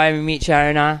conundrum. I'm a Mitch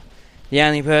owner. The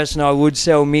only person I would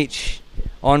sell Mitch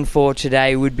on for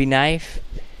today would be Nath.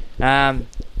 I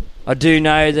do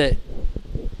know that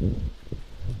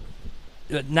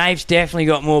Nath's definitely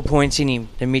got more points in him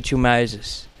than Mitchell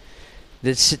Moses.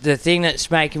 The thing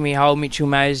that's making me hold Mitchell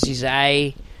Moses is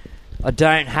I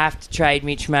don't have to trade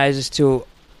Mitch Moses to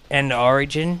end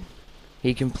Origin.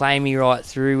 He can play me right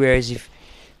through, whereas if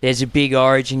there's a big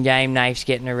Origin game, Nath's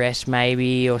getting a rest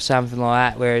maybe or something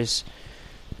like that, whereas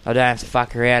I don't have to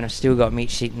fuck around. I've still got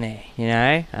Mitch sitting there,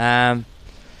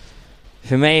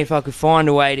 For me, if I could find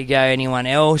a way to go anyone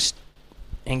else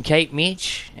and keep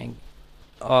Mitch, and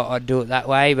I'd do it that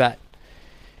way, but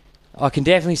I can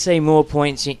definitely see more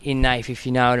points in Nath, if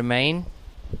you know what I mean,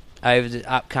 over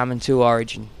the upcoming 2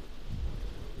 Origin.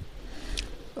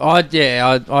 I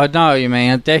know what you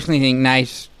mean. I definitely think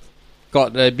Nate's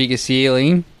got the bigger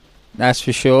ceiling, that's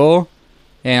for sure.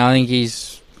 And I think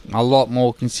he's a lot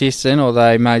more consistent,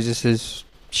 although Moses has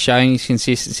shown his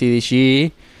consistency this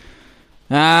year.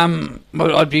 But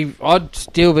I'd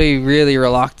still be really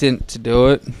reluctant to do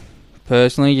it,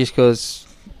 personally, just because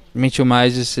Mitchell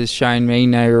Moses has shown me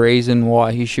no reason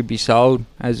why he should be sold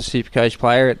as a Supercoach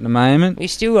player at the moment.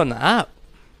 He's still on the up.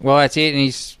 Well, that's it, and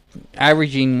he's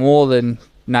averaging more than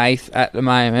Nath at the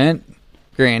moment.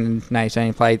 Granted, Nath's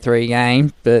only played 3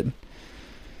 games, but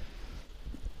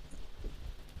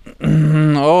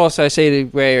I also see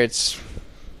where it's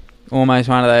almost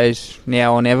one of those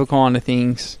now or never kind of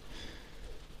things.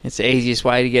 It's the easiest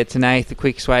way to get to Nath, the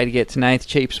quickest way to get to Nath, the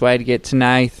cheapest way to get to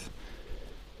Nath.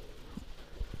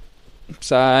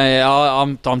 So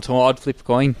I'm torn. I'd flip a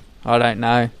coin. I don't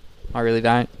know. I really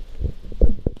don't.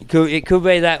 It could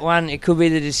be that one. It could be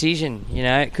the decision. You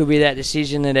know, it could be that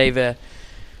decision that either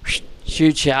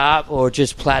shoots you up or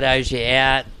just plateaus you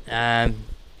out.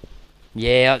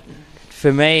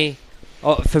 For me,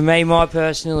 my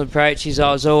personal approach is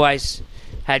I was always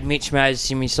had Mitch Moses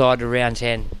in my side of round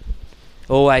 10.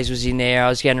 Always was in there. I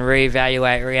was going to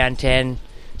reevaluate round 10,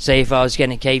 see if I was going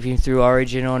to keep him through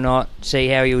Origin or not, see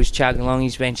how he was chugging along.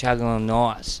 He's been chugging along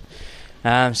nice.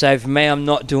 So for me, I'm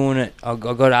not doing it. I've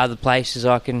got other places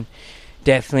I can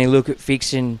definitely look at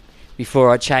fixing before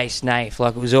I chase Nath.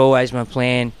 Like, it was always my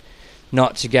plan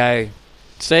not to go.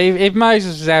 See, if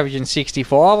Moses was averaging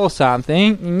 65 or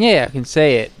something, yeah, I can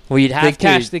see it. Well, you'd have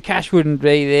to. The cash wouldn't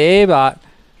be there, but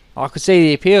I could see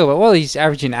the appeal. But, well, he's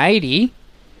averaging 80.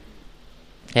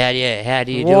 How do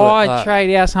you do it? Why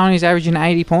trade out someone who's averaging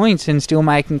 80 points and still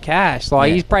making cash?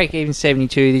 He's break-even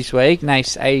 72 this week.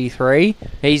 Nath's 83.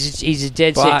 He's a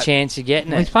dead-set chance of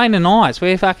getting it. He's playing the Knights.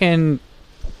 We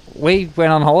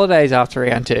went on holidays after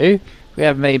round 2. We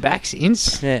haven't been back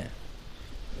since. Yeah.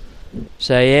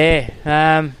 So,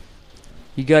 yeah.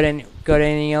 You got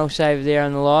anything else over there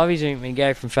on the liveys? Or we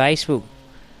go from Facebook?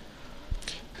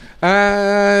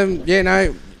 Yeah,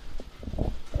 no.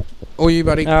 Or you,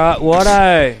 buddy. All right,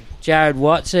 Watto. Jared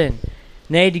Watson.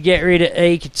 Need to get rid of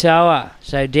E. Katoa.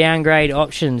 So downgrade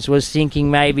options. Was thinking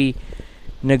maybe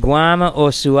Nguama or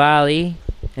Suali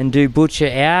and do Butcher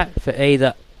out for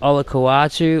either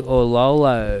Olakau'atu or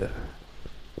Lolo.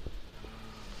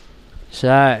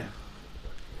 So,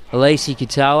 Elise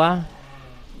Katoa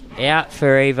out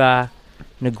for either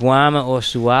Nguama or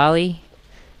Suali.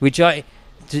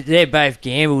 They're both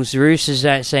gambles. The Roosters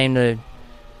don't seem to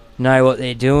know what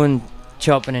they're doing,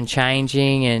 chopping and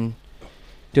changing and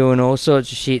doing all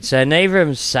sorts of shit. So neither of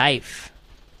them's safe.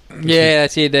 Yeah,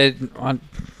 that's it.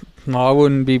 I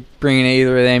wouldn't be bringing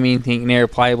either of them in thinking they're a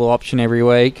playable option every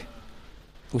week.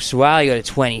 Well, Suwali got a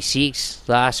 26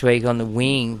 last week on the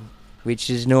wing, which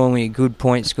is normally a good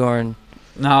point scoring.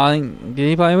 No, I think... Did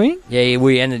he play wing? Yeah,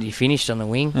 he finished on the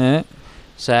wing. Yeah.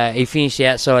 So he finished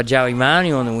outside Joey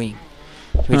Marnie on the wing,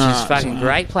 which is a fucking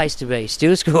great place to be.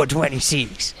 Still scored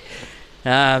 26. So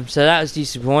that was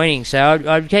disappointing. So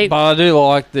I'd keep... But I do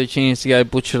like the chance to go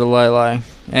Butcher to Lolo.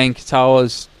 And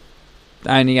Katoa's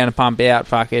only going to pump out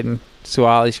fucking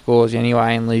Suali scores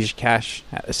anyway and lose your cash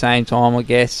at the same time, I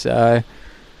guess. So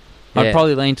I'd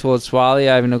probably lean towards Suali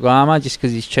over Nguama just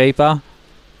because he's cheaper.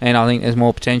 And I think there's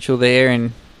more potential there.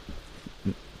 And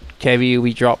Kevy will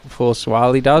be dropped before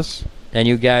Suali does. And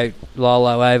you'll go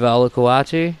Lolo over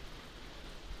Olakau'atu?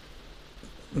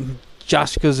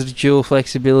 Just because of the dual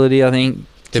flexibility, I think,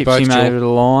 tips him over the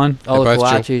line.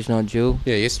 Olakau'atu's not dual.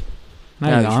 Yeah, he is.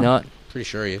 No, he's not. Pretty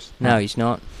sure he is. No, he's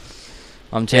not.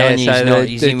 I'm telling you, he's not.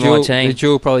 He's in my team. The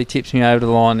dual probably tips me over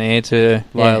the line there to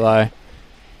Lolo.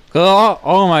 Because I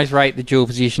almost rate the dual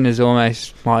position as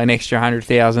almost like an extra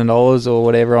 $100,000 or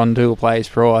whatever on dual player's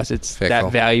price. It's that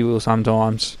valuable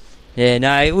sometimes. Yeah,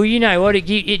 no. Well, you know what?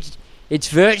 It's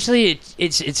virtually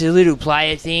it's a little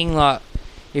player thing. Like,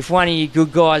 if one of your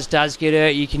good guys does get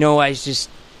hurt, you can always just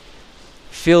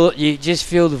fill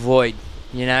the void,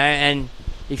 you know. And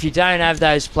if you don't have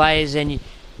those players, then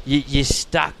you're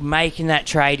stuck making that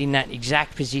trade in that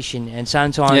exact position. And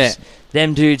sometimes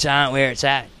them dudes aren't where it's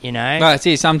at, you know. Well, that's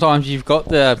it. Sometimes you've got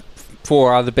the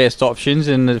 4 other best options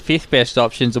and the 5th best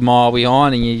option's a mile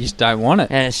behind and you just don't want it.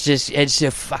 And it's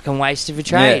a fucking waste of a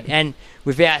trade. Yeah. And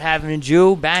without having a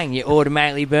duel, bang, you're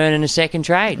automatically burning a second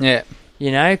trade. Yeah.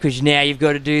 You know, because now you've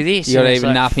got to do this. You got to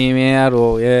even nuff him out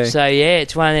or, So, yeah,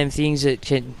 it's one of them things that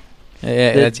can...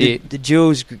 Yeah, that's it. The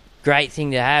duel's a great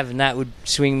thing to have, and that would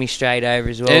swing me straight over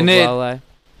as well. And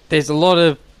there's a lot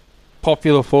of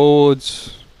popular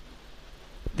forwards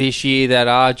this year that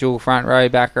are dual front row,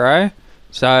 back row.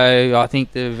 So I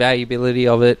think the valuability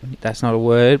of it, that's not a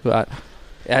word, but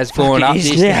has gone up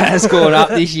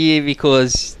this year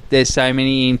because there's so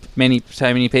many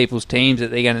people's teams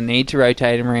that they're going to need to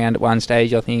rotate them around at one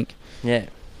stage, I think. Yeah,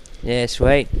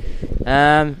 sweet.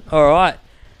 All right.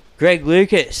 Greg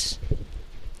Lucas.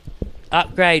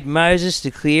 Upgrade Moses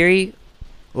to Cleary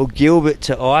or Gilbert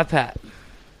to IPAP?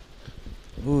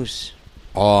 Oos.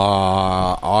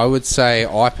 I would say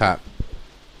IPAP.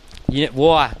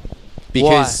 Why?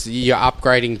 Because you're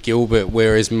upgrading Gilbert,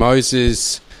 whereas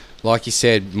Moses, like you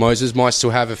said, Moses might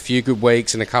still have a few good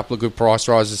weeks and a couple of good price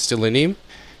rises still in him.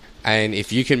 And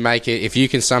if you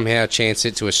can somehow chance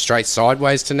it to a straight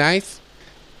sideways to Nath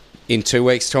in 2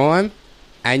 weeks' time,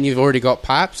 and you've already got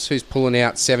Paps, who's pulling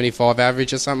out 75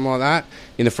 average or something like that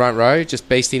in the front row, just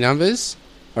beastie numbers,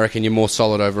 I reckon you're more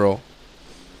solid overall.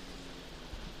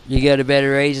 You got a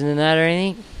better reason than that or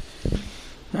anything?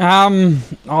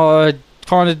 I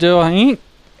kind of do, I think.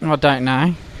 I don't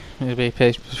know. It'll be a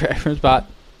personal preference, but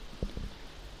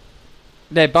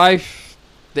they're both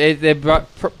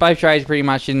trades pretty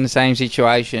much in the same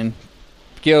situation.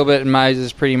 Gilbert and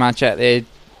Moses pretty much at their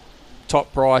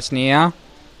top price now.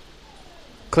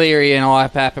 Cleary and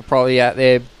IPAP are probably at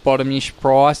their bottom-ish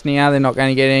price now. They're not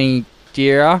going to get any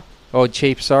dearer or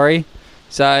cheap, sorry.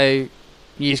 So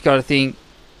you just got to think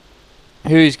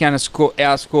who's going to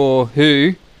outscore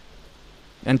who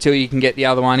until you can get the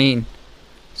other one in.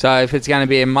 So if it's going to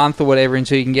be a month or whatever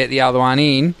until you can get the other one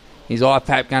in, is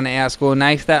IPAP going to outscore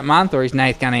Nath that month, or is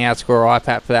Nath going to outscore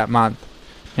IPAP for that month?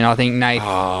 And I think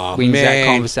Nath wins that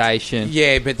conversation.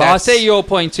 Yeah, but I see your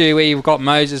point too, where you've got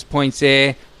Moses' points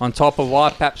there on top of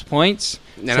IPAP's points.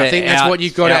 And I think that's what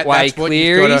you've got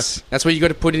to that's what you got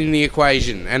to put in the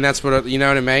equation, and that's what you know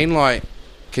what I mean. Like,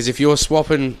 because if you're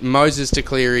swapping Moses to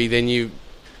Cleary, then you're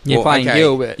playing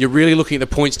Gilbert. You're really looking at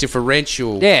the points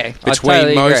differential. Yeah, between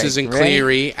totally Moses agree. and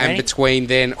Cleary, and between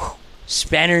then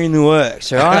spanner in the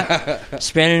works. All right,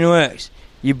 spanner in the works.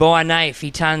 You buy Nath,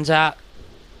 he tons up.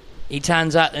 He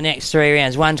tons up the next 3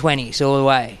 rounds, 120s all the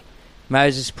way.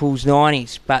 Moses pulls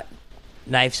 90s, but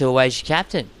Nath's always your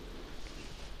captain.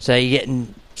 So you're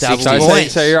getting double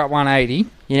points. So you're up 180.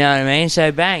 You know what I mean?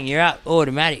 So bang, you're up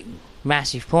automatic,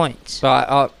 massive points.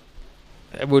 But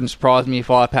it wouldn't surprise me if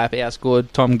IPAP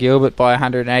outscored Tom Gilbert by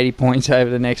 180 points over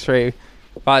the next 3.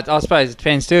 But I suppose it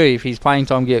depends too if he's playing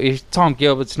Tom Gilbert. If Tom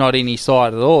Gilbert's not in his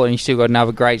side at all and he's still got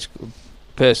another great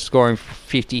person scoring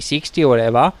 50, 60 or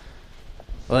whatever,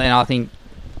 well, then I think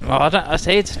I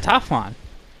see it's a tough one.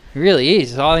 It really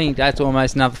is. I think that's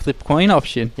almost another flip coin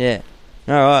option. Yeah.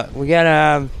 All right, we're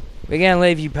gonna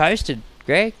leave you posted,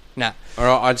 Greg. No. All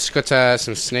right, I just got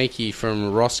some sneaky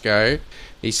from Roscoe.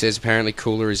 He says apparently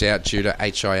Cooler is out due to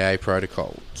HIA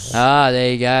protocols. Ah,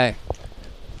 there you go.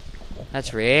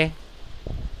 That's rare.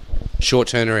 Short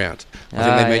turnaround. I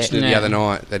think they mentioned it the other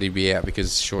night that he'd be out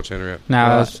because short turnaround. No,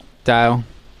 it was Dale.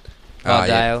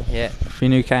 Dale, yeah.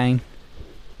 Finu Kane.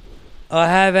 I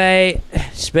have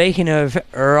speaking of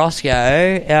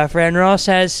Roscoe, our friend Ross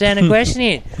has sent a question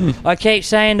in. I keep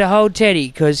saying to hold Teddy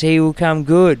because he will come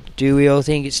good. Do we all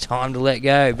think it's time to let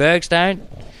go? Bergs don't.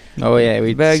 Oh, yeah,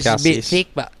 we Bergs discussed is a bit this. thick,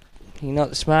 but he's not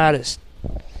the smartest.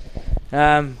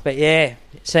 But yeah,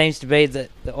 it seems to be the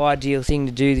ideal thing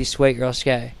to do this week,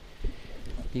 Roscoe.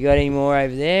 You got any more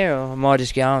over there, or am I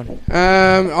just going?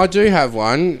 I do have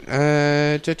one.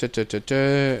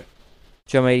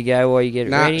 Do you want me to go while you get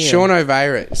it ready? Sean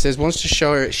O'Veira says wants to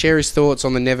share his thoughts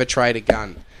on the never trade a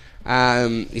gun.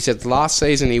 He said last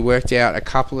season he worked out a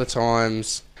couple of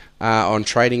times on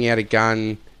trading out a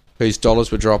gun whose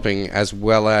dollars were dropping, as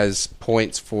well as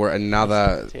points for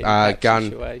another gun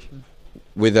situation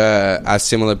with a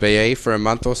similar BE for a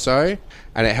month or so,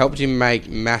 and it helped him make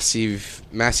massive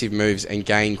moves and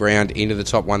gain ground into the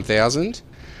top 1,000.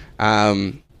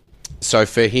 So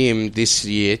for him this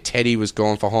year, Teddy was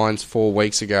gone for Hines 4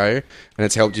 weeks ago, and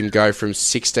it's helped him go from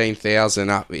 16,000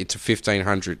 up to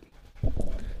 1,500.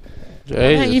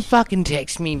 Why don't you fucking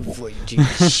text me before you do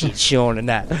this shit, Sean, and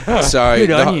that? So good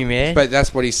on you, man. But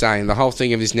that's what he's saying. The whole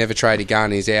thing of this never trade a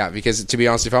gun is out, because to be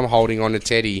honest, if I'm holding on to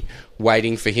Teddy,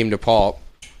 waiting for him to pop,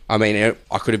 I mean,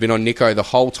 I could have been on Nico the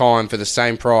whole time for the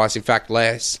same price, in fact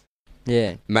less.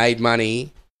 Yeah. Made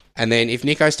money. And then if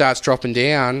Nico starts dropping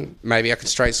down, maybe I could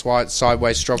straight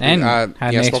sideways swap him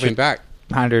back.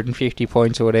 150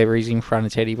 points or whatever he's in front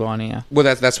of Teddy by now.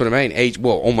 Well, that's what I mean.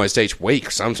 Almost each week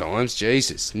sometimes.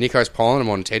 Jesus. Nico's piling them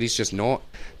on, Teddy's just not.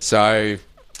 So...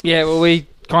 Yeah, well, we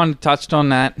kind of touched on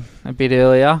that a bit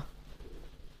earlier.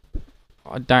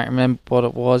 I don't remember what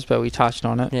it was, but we touched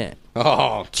on it. Yeah.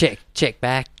 Oh. Check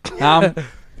back. No,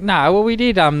 well, we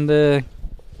did.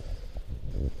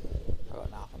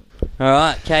 All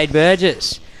right, Cade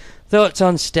Burgess. Thoughts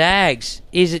on Stags?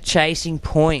 Is it chasing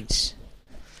points?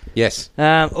 Yes.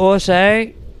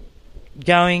 Also,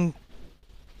 going...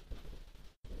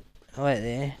 Wait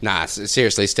there. Nah,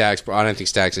 seriously, Stags. I don't think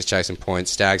Stags is chasing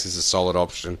points. Stags is a solid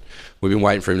option. We've been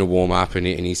waiting for him to warm up, and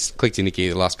he's clicked into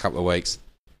gear the last couple of weeks.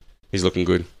 He's looking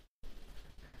good.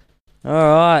 All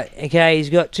right. Okay, he's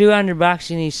got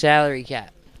 $200 in his salary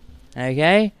cap.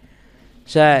 Okay?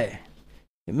 So,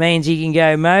 it means he can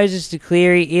go Moses to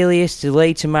Cleary, Ilias to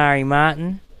Lee Tamari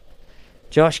Martin,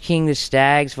 Josh King to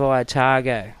Stags via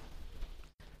Targo.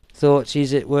 Thoughts,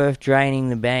 is it worth draining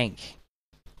the bank?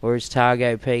 Or is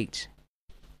Targo peaked?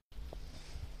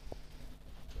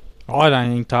 I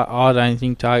don't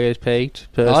think Targo's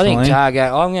peaked, personally. I think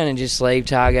Targo... I'm going to just leave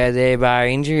Targo there bar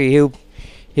injury.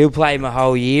 He'll play my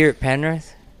whole year at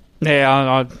Penrith.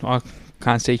 Yeah, I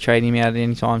can't see trading him out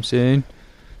anytime soon.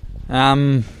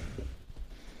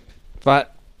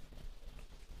 But,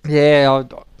 yeah,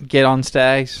 I'll get on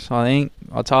Stags, I think.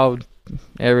 I told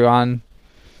everyone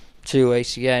 2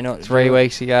 weeks ago, not 3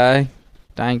 weeks ago,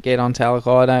 don't get on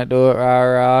Talakai, don't do it,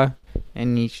 rah.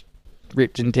 And he's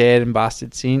ripped and teared and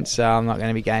busted since, so I'm not going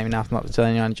to be game enough not to tell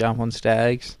anyone to jump on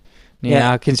Stags.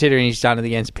 Now, considering he's done it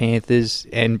against Panthers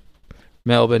and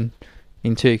Melbourne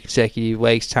in 2 consecutive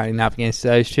weeks, turning up against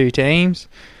those two teams,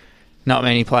 not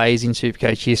many players in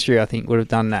Supercoach history, I think, would have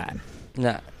done that.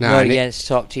 No, not against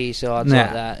top-tier sides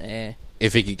like that, yeah.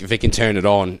 If he can turn it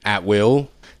on at will,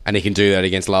 and he can do that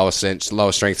against lower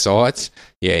strength sides,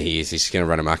 yeah, he is. He's going to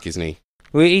run amok, isn't he?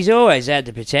 Well, he's always had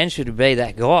the potential to be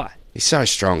that guy. He's so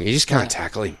strong. You just can't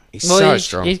tackle him. He's so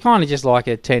strong. He's kind of just like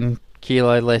a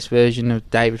 10-kilo less version of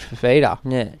David Fafita.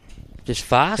 Yeah, just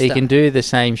faster. He can do the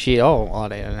same shit. Oh, I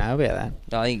don't know about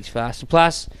that. I think he's faster.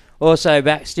 Plus, also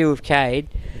back still with Cade,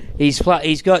 he's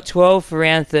got 12 for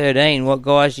round 13. What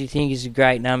guys do you think is a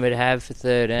great number to have for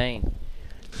 13?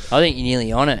 I think you're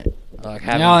nearly on it. I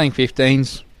think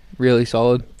 15's really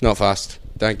solid. Not fast.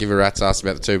 Don't give a rat's ass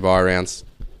about the 2 bye rounds.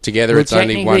 Together, it's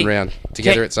only one round.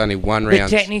 It's only one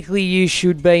round. But technically, you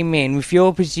should be, man. With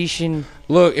your position...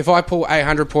 Look, if I pull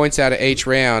 800 points out of each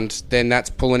round, then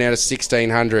that's pulling out of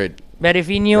 1,600. But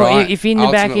if in the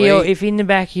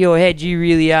back of your head you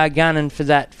really are gunning for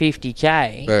that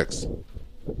 50k... Burks,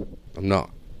 I'm not.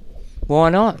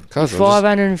 Why not?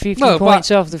 550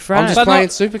 points off the front. I'm just playing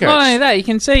Supercoach. Not only that, you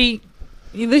can see...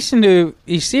 You listen to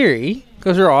his theory,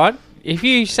 because, right, if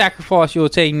you sacrifice your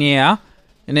team now,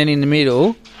 and then in the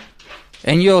middle...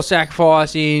 And you're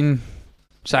sacrificing,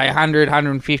 say, 100,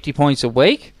 150 points a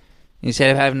week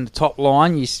instead of having the top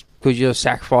line because you're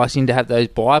sacrificing to have those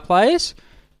buy players.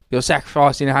 You're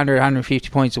sacrificing 100, 150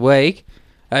 points a week.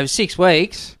 Over 6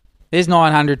 weeks, there's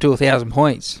 900 to 1,000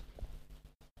 points.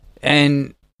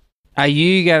 And are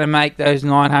you going to make those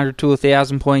 900 to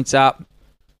 1,000 points up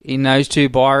in those 2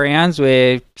 buy rounds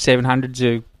where 700's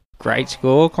a great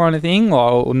score kind of thing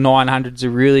or 900's a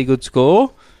really good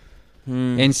score?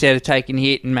 Instead of taking a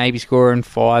hit and maybe scoring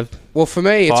 500 for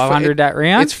me, that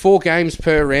round. It's 4 games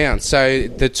per round. So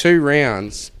the 2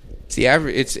 rounds, it's the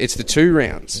average. It's the 2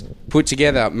 rounds put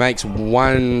together makes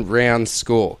 1 round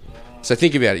score. So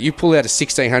think about it. You pull out a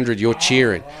 1,600, you're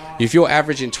cheering. If you're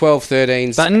averaging 12,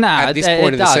 13s at this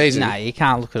point of the season, no, you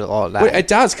can't look at it like that. Well, it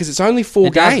does because it's only 4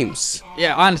 games.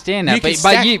 Yeah, I understand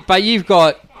that, but you've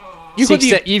got.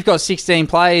 You've got 16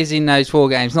 players in those 4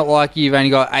 games. Not like you've only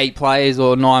got 8 players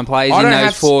or 9 players in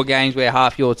those 4 games where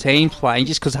half your team's playing.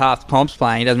 Just because half the comp's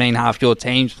playing doesn't mean half your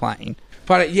team's playing.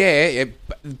 But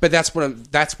but that's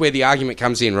where the argument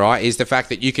comes in, right? Is the fact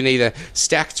that you can either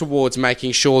stack towards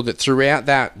making sure that throughout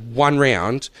that 1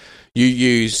 round you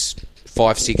use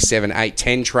 5, 6, 7, 8,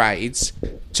 10 trades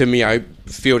to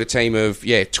field a team of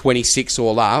 26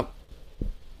 all up,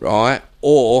 right?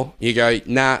 Or you go,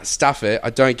 nah, stuff it. I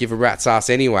don't give a rat's ass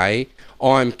anyway.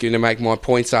 I'm going to make my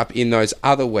points up in those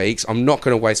other weeks. I'm not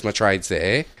going to waste my trades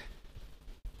there.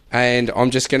 And I'm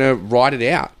just going to ride it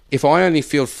out. If I only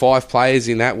field 5 players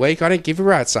in that week, I don't give a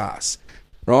rat's ass.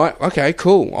 Right? Okay,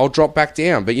 cool. I'll drop back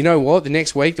down. But you know what? The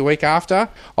next week, the week after,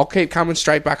 I'll keep coming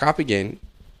straight back up again.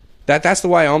 That's the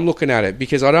way I'm looking at it.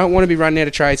 Because I don't want to be running out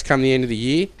of trades come the end of the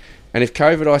year. And if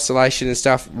COVID isolation and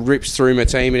stuff rips through my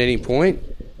team at any point,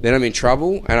 then I'm in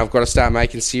trouble and I've got to start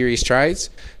making serious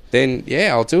trades, then,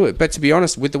 I'll do it. But to be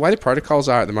honest, with the way the protocols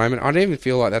are at the moment, I don't even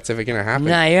feel like that's ever going to happen.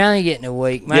 No, you're only getting a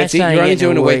week. You're only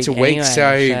doing a week to week, so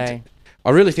I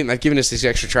really think they've given us these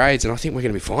extra trades and I think we're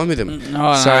going to be fine with them.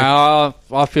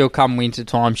 I feel come winter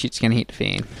time, shit's going to hit the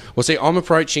fan. Well, see, I'm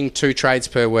approaching 2 trades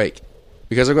per week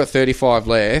because I've got 35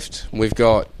 left. We've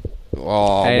got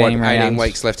 18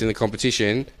 weeks left in the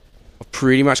competition. I've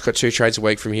pretty much got 2 trades a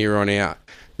week from here on out.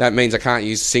 that means I can't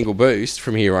use a single boost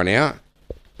from here on out.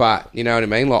 But, you know what I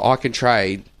mean? Like,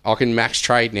 I can max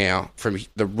trade now from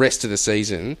the rest of the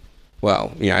season.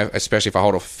 Well, you know, especially if I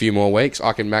hold off a few more weeks,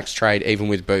 I can max trade even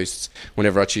with boosts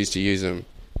whenever I choose to use them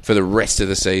for the rest of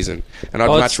the season. And I'd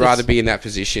much rather be in that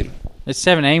position. It's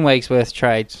 17 weeks worth of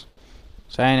trades.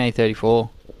 So I need 34.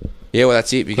 Yeah, well,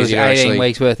 that's it. Because you're 18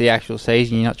 weeks worth of the actual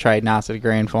season, you're not trading after the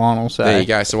grand final. So there you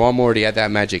go. So I'm already at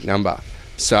that magic number.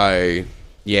 So,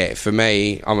 yeah, for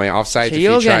me, I mean, I've saved a few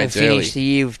trades early. So you're going to finish the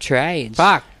year of trades.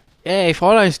 Fuck. Yeah, if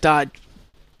I don't start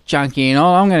junking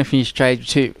on, I'm going to finish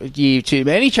too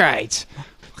many trades.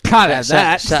 Can't have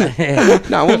that.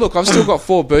 No, well, look, I've still got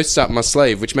 4 boosts up my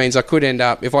sleeve, which means I could end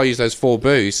up, if I use those 4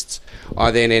 boosts,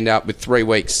 I then end up with 3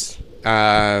 weeks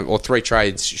or 3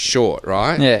 trades short,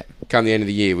 right? Yeah. Come the end of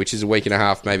the year, which is a week and a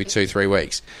half, maybe 2-3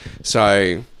 weeks.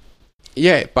 So,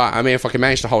 yeah, but I mean, if I can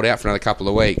manage to hold out for another couple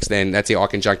of weeks, then that's it. I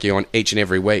can junk you on each and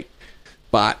every week.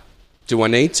 But do I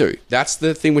need to? That's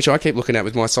the thing which I keep looking at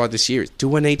with my side this year. Is,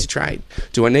 do I need to trade?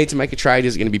 Do I need to make a trade?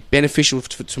 Is it going to be beneficial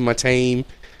to my team?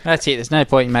 That's it. There's no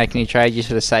point in making a trade just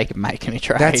for the sake of making a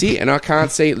trade. That's it. And I can't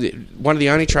see... One of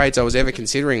the only trades I was ever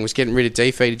considering was getting rid of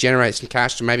DFE to generate some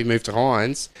cash to maybe move to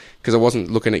Hines, because I wasn't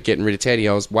looking at getting rid of Teddy.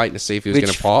 I was waiting to see if he was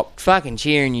going to pop. Fucking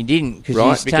cheering you didn't,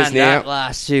 right, because he's turned up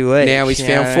last 2 weeks. Now he's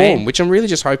found form, which I'm really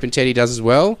just hoping Teddy does as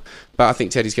well. But I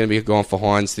think Teddy's going to be gone for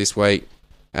Hines this week.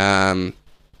 Because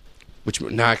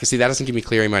see, that doesn't give me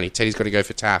Cleary money. Teddy's got to go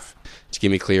for Taff to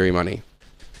give me Cleary money.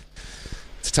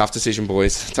 It's a tough decision,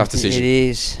 boys. Tough decision. It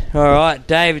is. All right,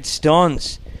 David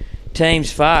Stons.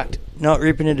 Team's fucked. Not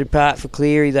ripping it apart for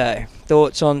Cleary, though.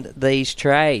 Thoughts on these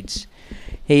trades?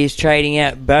 He is trading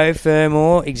out Beau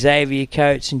Fermor, Xavier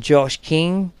Coates and Josh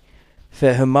King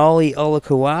for Hamoli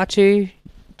Olakau'atu,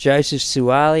 Joseph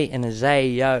Suwali and Isaiah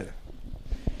Yeo.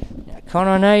 Now, Con,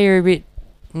 I know you're a bit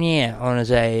on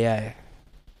Isaiah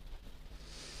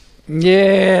Yeo.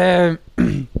 Yeah.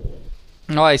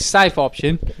 Nice, safe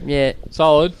option. Yeah.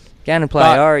 Solid. Going to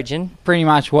play Origin. Pretty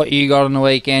much what you got on the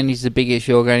weekend is the biggest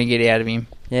you're going to get out of him.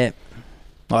 Yeah.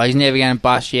 Like, he's never going to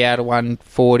bust you out of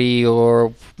 140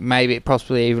 or maybe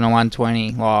possibly even a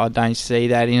 120. Well, I don't see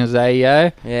that in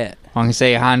Isaiah. Yeah. I can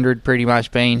see 100 pretty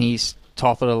much being his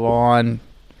top of the line,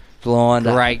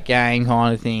 great game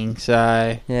kind of thing.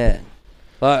 So yeah.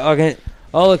 Like,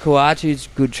 Olakau'atu's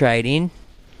good trade in.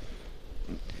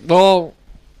 Well,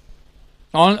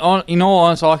 in all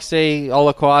honesty, I see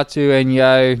Olakau'atu and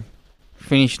Yeo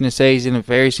finishing the season at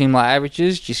very similar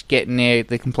averages, just getting there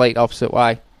the complete opposite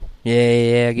way.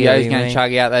 Yeah. Yeo's going to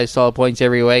chug out those solid points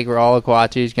every week, where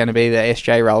Olakau'atu's going to be the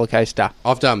SJ roller coaster.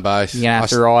 I've done both. You're going to have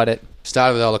to ride it.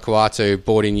 Started with Olakau'atu,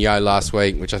 bought in Yeo last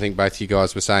week, which I think both of you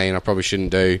guys were saying I probably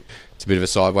shouldn't do. It's a bit of a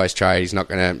sideways trade. He's not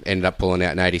going to end up pulling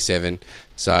out an 87,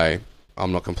 so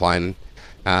I'm not complaining.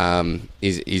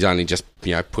 He's only just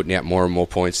putting out more and more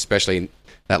points, especially in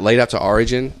that lead up to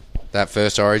Origin, that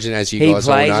first Origin, as you guys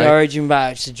all know. He plays Origin,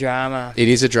 but it's a drama. It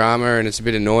is a drama, and it's a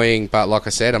bit annoying, but like I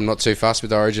said, I'm not too fussed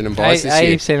with Origin and buys this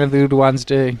year. 80% of the good ones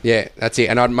do. Yeah, that's it.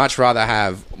 And I'd much rather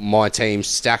have my team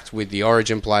stacked with the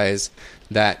Origin players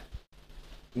that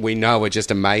we know are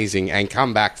just amazing and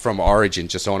come back from Origin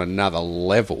just on another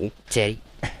level. Teddy.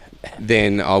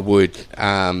 Then I would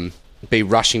be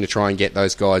rushing to try and get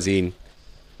those guys in.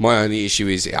 My only issue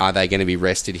is, are they going to be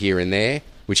rested here and there,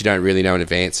 which you don't really know in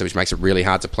advance, so which makes it really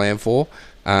hard to plan for.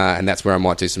 And that's where I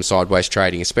might do some sideways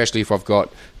trading, especially if I've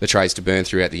got the trades to burn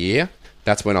throughout the year.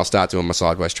 That's when I'll start doing my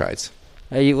sideways trades.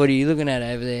 What are you looking at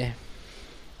over there?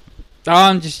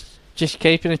 I'm just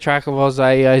keeping a track of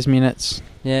Isaiah's minutes.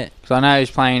 Yeah. Because I know he's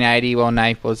playing 80 while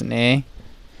Nape wasn't there.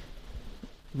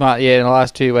 But yeah, in the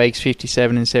last 2 weeks,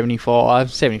 57 and 75.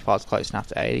 75's close enough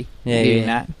to 80.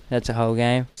 Yeah. That's a whole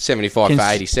game. 75 for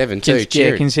 87 too.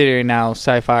 Yeah, considering now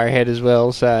so far ahead as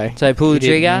well. So pull the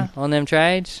trigger on them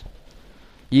trades?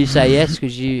 You say yes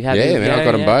because you have I've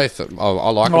got them both. I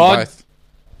like them both.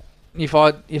 If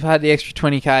I had the extra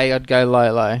 20k, I'd go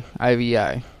Lolo over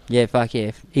Yeo. Yeah, fuck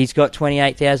yeah. He's got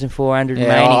 28,400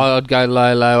 remaining. I'd go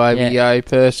Lolo over Yeo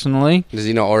personally. Does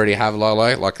he not already have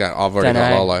Lolo? Like that, I've already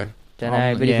got Lolo. Don't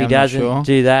know, but if he doesn't,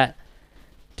 do that,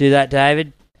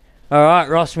 David. All right,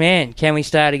 Ross, man, can we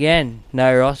start again?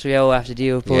 No, Ross, we all have to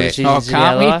deal with poor decisions in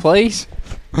our life. Please?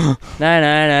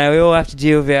 No, we all have to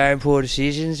deal with our own poor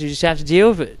decisions. We just have to deal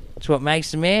with it. It's what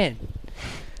makes the man.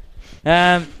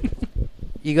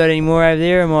 You got any more over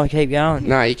there, or am I keep going?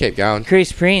 No, you keep going.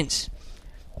 Chris Prince,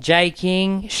 J.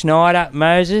 King, Schneider,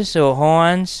 Moses, or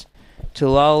Hines,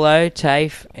 Tololo,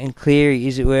 Tafe, and Cleary.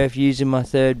 Is it worth using my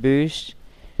third boost?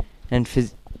 And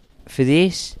for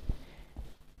this,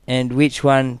 and which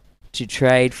one to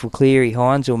trade for Cleary,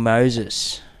 Hines or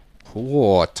Moses?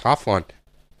 Oh, tough one.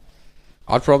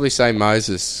 I'd probably say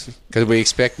Moses, because we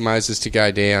expect Moses to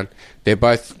go down. They're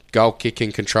both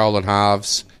goal-kicking, controlling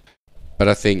halves. But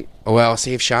I think, well,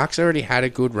 see, if Sharks already had a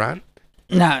good run.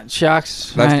 No,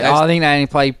 Sharks, mate, I think they only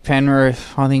played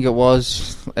Penrith. I think it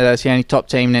was. That's the only top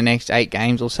team in the next 8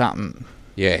 games or something.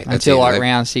 Yeah. Until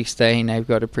round 16, they've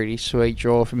got a pretty sweet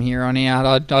draw from here on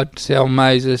out. I'd sell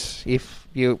Moses if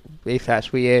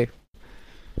that's where you.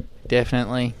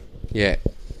 Definitely. Yeah.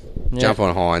 Jump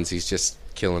on Hines. He's just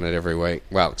killing it every week.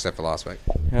 Well, except for last week.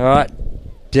 All right.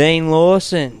 Dean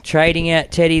Lawson trading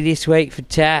out Teddy this week for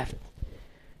Taft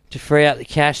to free up the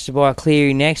cash to buy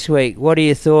Cleary next week. What are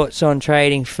your thoughts on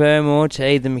trading Fermor to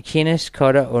either McInnes,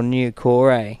 Cotter or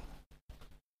Nuakore?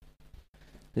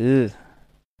 Ugh.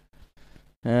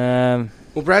 Well,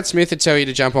 Brad Smith would tell you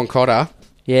to jump on Cotter.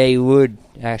 Yeah, he would,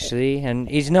 actually. And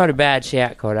he's not a bad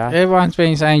shout, Cotter. Everyone's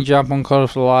been saying jump on Cotter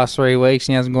for the last 3 weeks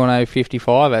and he hasn't gone over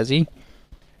 55, has he?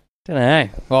 Don't know.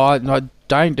 Well, I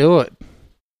don't do it.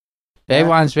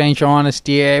 Everyone's been trying to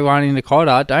steer everyone into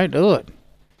Cotter. Don't do it.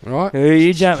 Right? Who are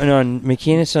you jumping on?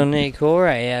 McInnes or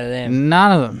Nuakore out of them?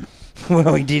 None of them.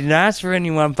 Well, he didn't ask for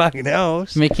anyone fucking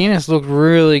else. McInnes looked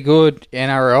really good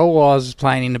NRL-wise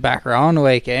playing in the back row on the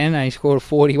weekend and he scored a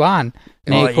 41.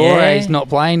 Nuakore's not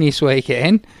playing this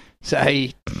weekend, so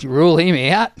you rule him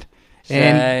out.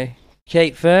 So,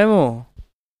 keep Fermor.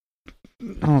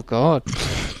 Oh, God.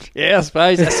 Yeah, I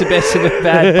suppose that's the best of a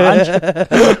bad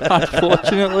bunch,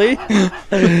 unfortunately.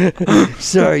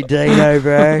 Sorry, Dino,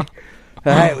 bro.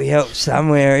 I hope we helped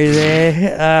somewhere in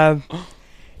there.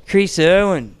 Chris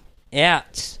Irwin,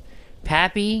 out.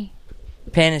 Pappy,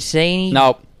 Panasini,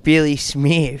 nope. Billy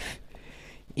Smith,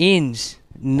 Inns,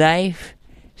 Nafe,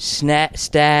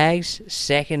 Stags,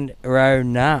 second row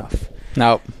Nuff.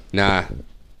 Nope. Nah.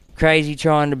 Crazy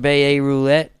trying to BE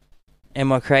roulette.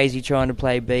 Am I crazy trying to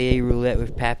play BE roulette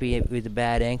with Pappy with a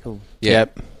bad ankle?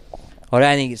 Yep. I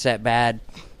don't think it's that bad.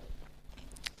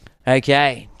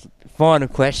 Okay. Final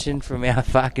question from our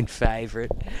fucking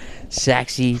favourite,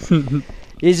 Saxy.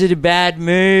 Is it a bad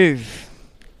move?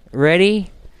 Ready?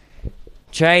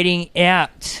 Trading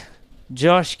out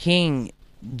Josh King,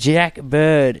 Jack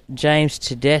Bird, James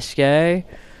Tedesco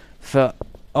for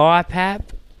IPAP,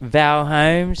 Val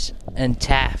Holmes and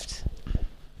Taft.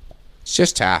 It's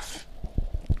just Taft.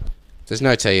 There's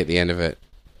no T at the end of it.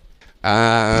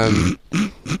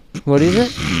 What is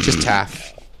it? Just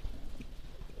Taft.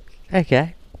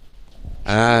 Okay.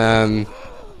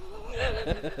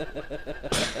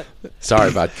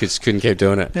 Sorry, bud. Couldn't keep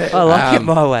doing it. I like it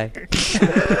my way.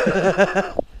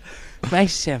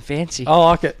 Makes it sound fancy. I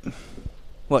like it.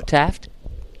 What, Taft?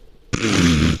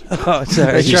 Oh,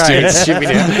 sorry. The trace.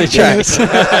 The trace.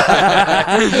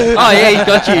 Oh, yeah, he's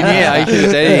got you now. You could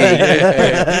have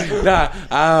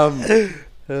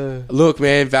said it. Look,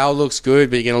 man, Val looks good,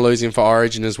 but you're going to lose him for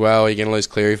Origin as well. You're going to lose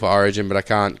Cleary for Origin, but I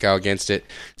can't go against it.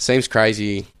 Seems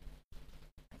crazy.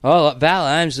 Oh, look, Val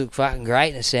Holmes looked fucking great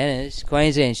in the centres.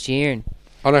 Queensland's cheering.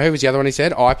 Oh, no, who was the other one he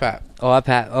said? IPAP.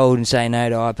 IPAP. I wouldn't say no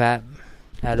to IPAP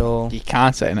at all. You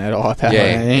can't say no to IPAP.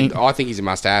 Yeah, I think he's a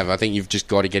must-have. I think you've just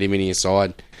got to get him in your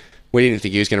side. We didn't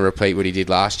think he was going to repeat what he did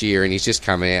last year, and he's just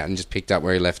come out and just picked up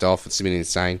where he left off. It's been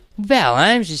insane. Val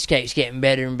Holmes just keeps getting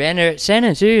better and better at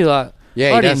centre too. Like,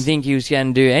 yeah, I didn't think he was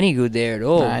going to do any good there at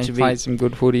all. No, he played some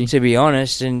good footy. To be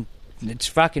honest, and it's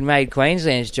fucking made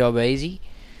Queensland's job easy.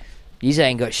 He's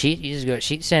ain't got shit. He's just got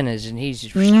shit centres, and he's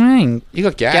just... You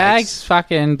got Gags. Gags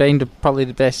fucking been probably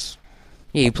the best.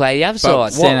 Yeah, you play the other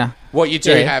side. Centre. What you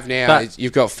do have now is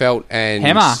you've got Felt and...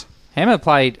 Hammer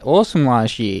played awesome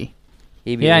last year.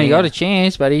 He only got a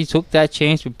chance, but he took that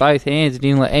chance with both hands and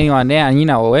didn't let anyone down. And you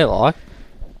know what we're like.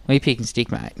 We pick and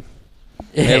stick, mate.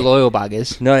 They're loyal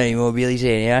buggers. Not anymore, Billy's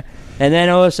here now. And then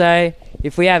also,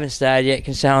 if we haven't started yet,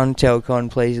 can someone tell Con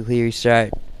please clear his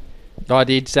throat? I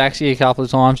did Saxy a couple of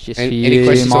times just for any you,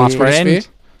 questions my on friend.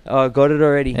 Oh, I got it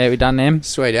already. Yeah, we done them.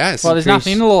 Sweet ass. Well, there's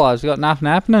nothing in the lives. We've got nothing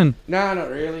happening. No,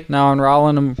 not really. No one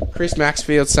rolling them. Chris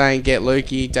Maxfield saying get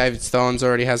Lukey. David Stones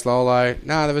already has Lolo.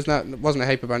 No, there wasn't a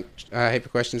heap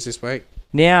of questions this week.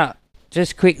 Now,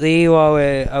 just quickly,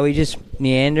 are we just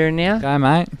meandering now? Go,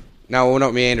 mate. No, we're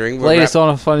not meandering. Lead us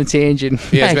on a tangent.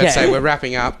 Yeah, I was about to say, we're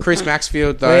wrapping up. Chris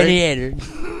Maxfield, though. We're meandering.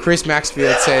 Chris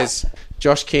Maxfield says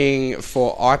Josh King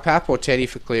for IPAP or Teddy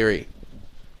for Cleary?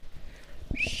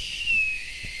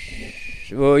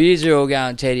 Well, you're all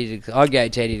going Teddy to... I'd go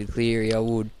Teddy to Cleary, I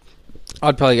would.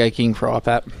 I'd probably go King for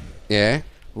IPAP. Yeah?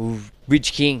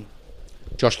 Which King?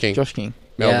 Josh King. Josh King.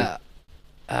 Melbourne.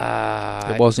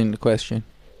 It wasn't the question.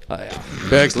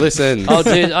 Bergs, listen.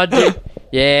 I'd do...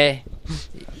 Yeah.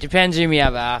 Depends who my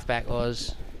other halfback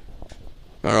was.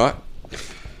 All right.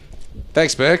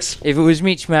 Thanks, Berks. If it was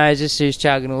Mitch Moses who's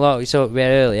chugging along, we talked about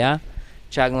earlier,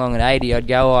 chugging along at 80, I'd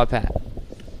go iPad.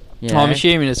 You know? I'm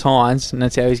assuming it's Hines, and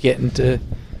that's how he's getting to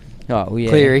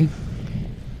Cleary.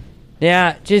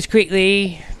 Now, just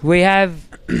quickly, we have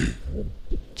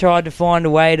tried to find a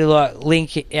way to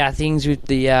link our things with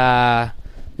the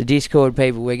Discord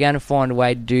people. We're going to find a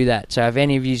way to do that. So if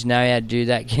any of you know how to do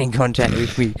that, get in contact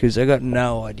with me because I got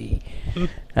no idea.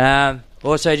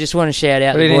 Also, just want to shout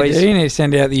out the boys. You need to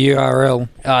send out the URL.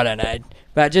 I don't know.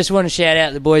 But just want to shout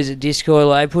out the boys at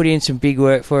Discord. They put in some big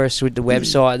work for us with the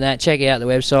website and that. Check out the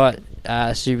website,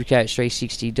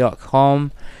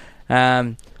 supercoach360.com.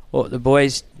 The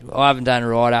boys, I haven't done a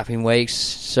write-up in weeks.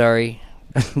 Sorry.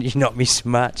 You're not missing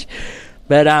much.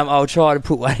 But I'll try to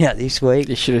put one out this week.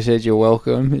 You should have said you're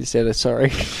welcome instead of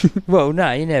sorry. Well,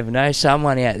 no, you never know.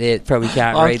 Someone out there probably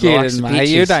can't I'm read kidding, likes mate.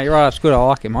 pictures. You don't. Your write-up's good. I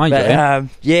like him.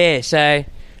 Yeah, so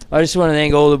I just want to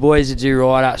thank all the boys that do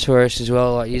write-ups for us as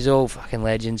well. Like, you're all fucking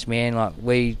legends, man. Like,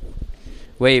 we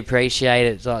appreciate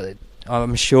it. It's like,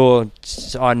 I'm sure,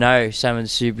 I know some of the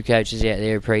super coaches out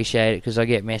there appreciate it because I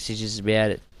get messages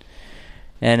about it.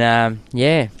 And,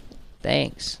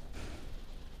 thanks.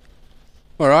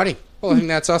 Alrighty. Well, I think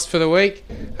that's us for the week.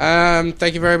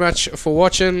 Thank you very much for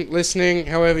watching, listening,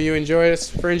 however you enjoyed us,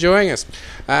 for enjoying us.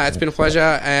 It's been a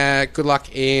pleasure. Good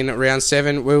luck in round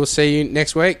 7. We will see you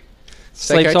next week.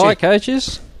 Sleep tight,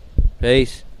 coaches.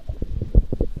 Peace.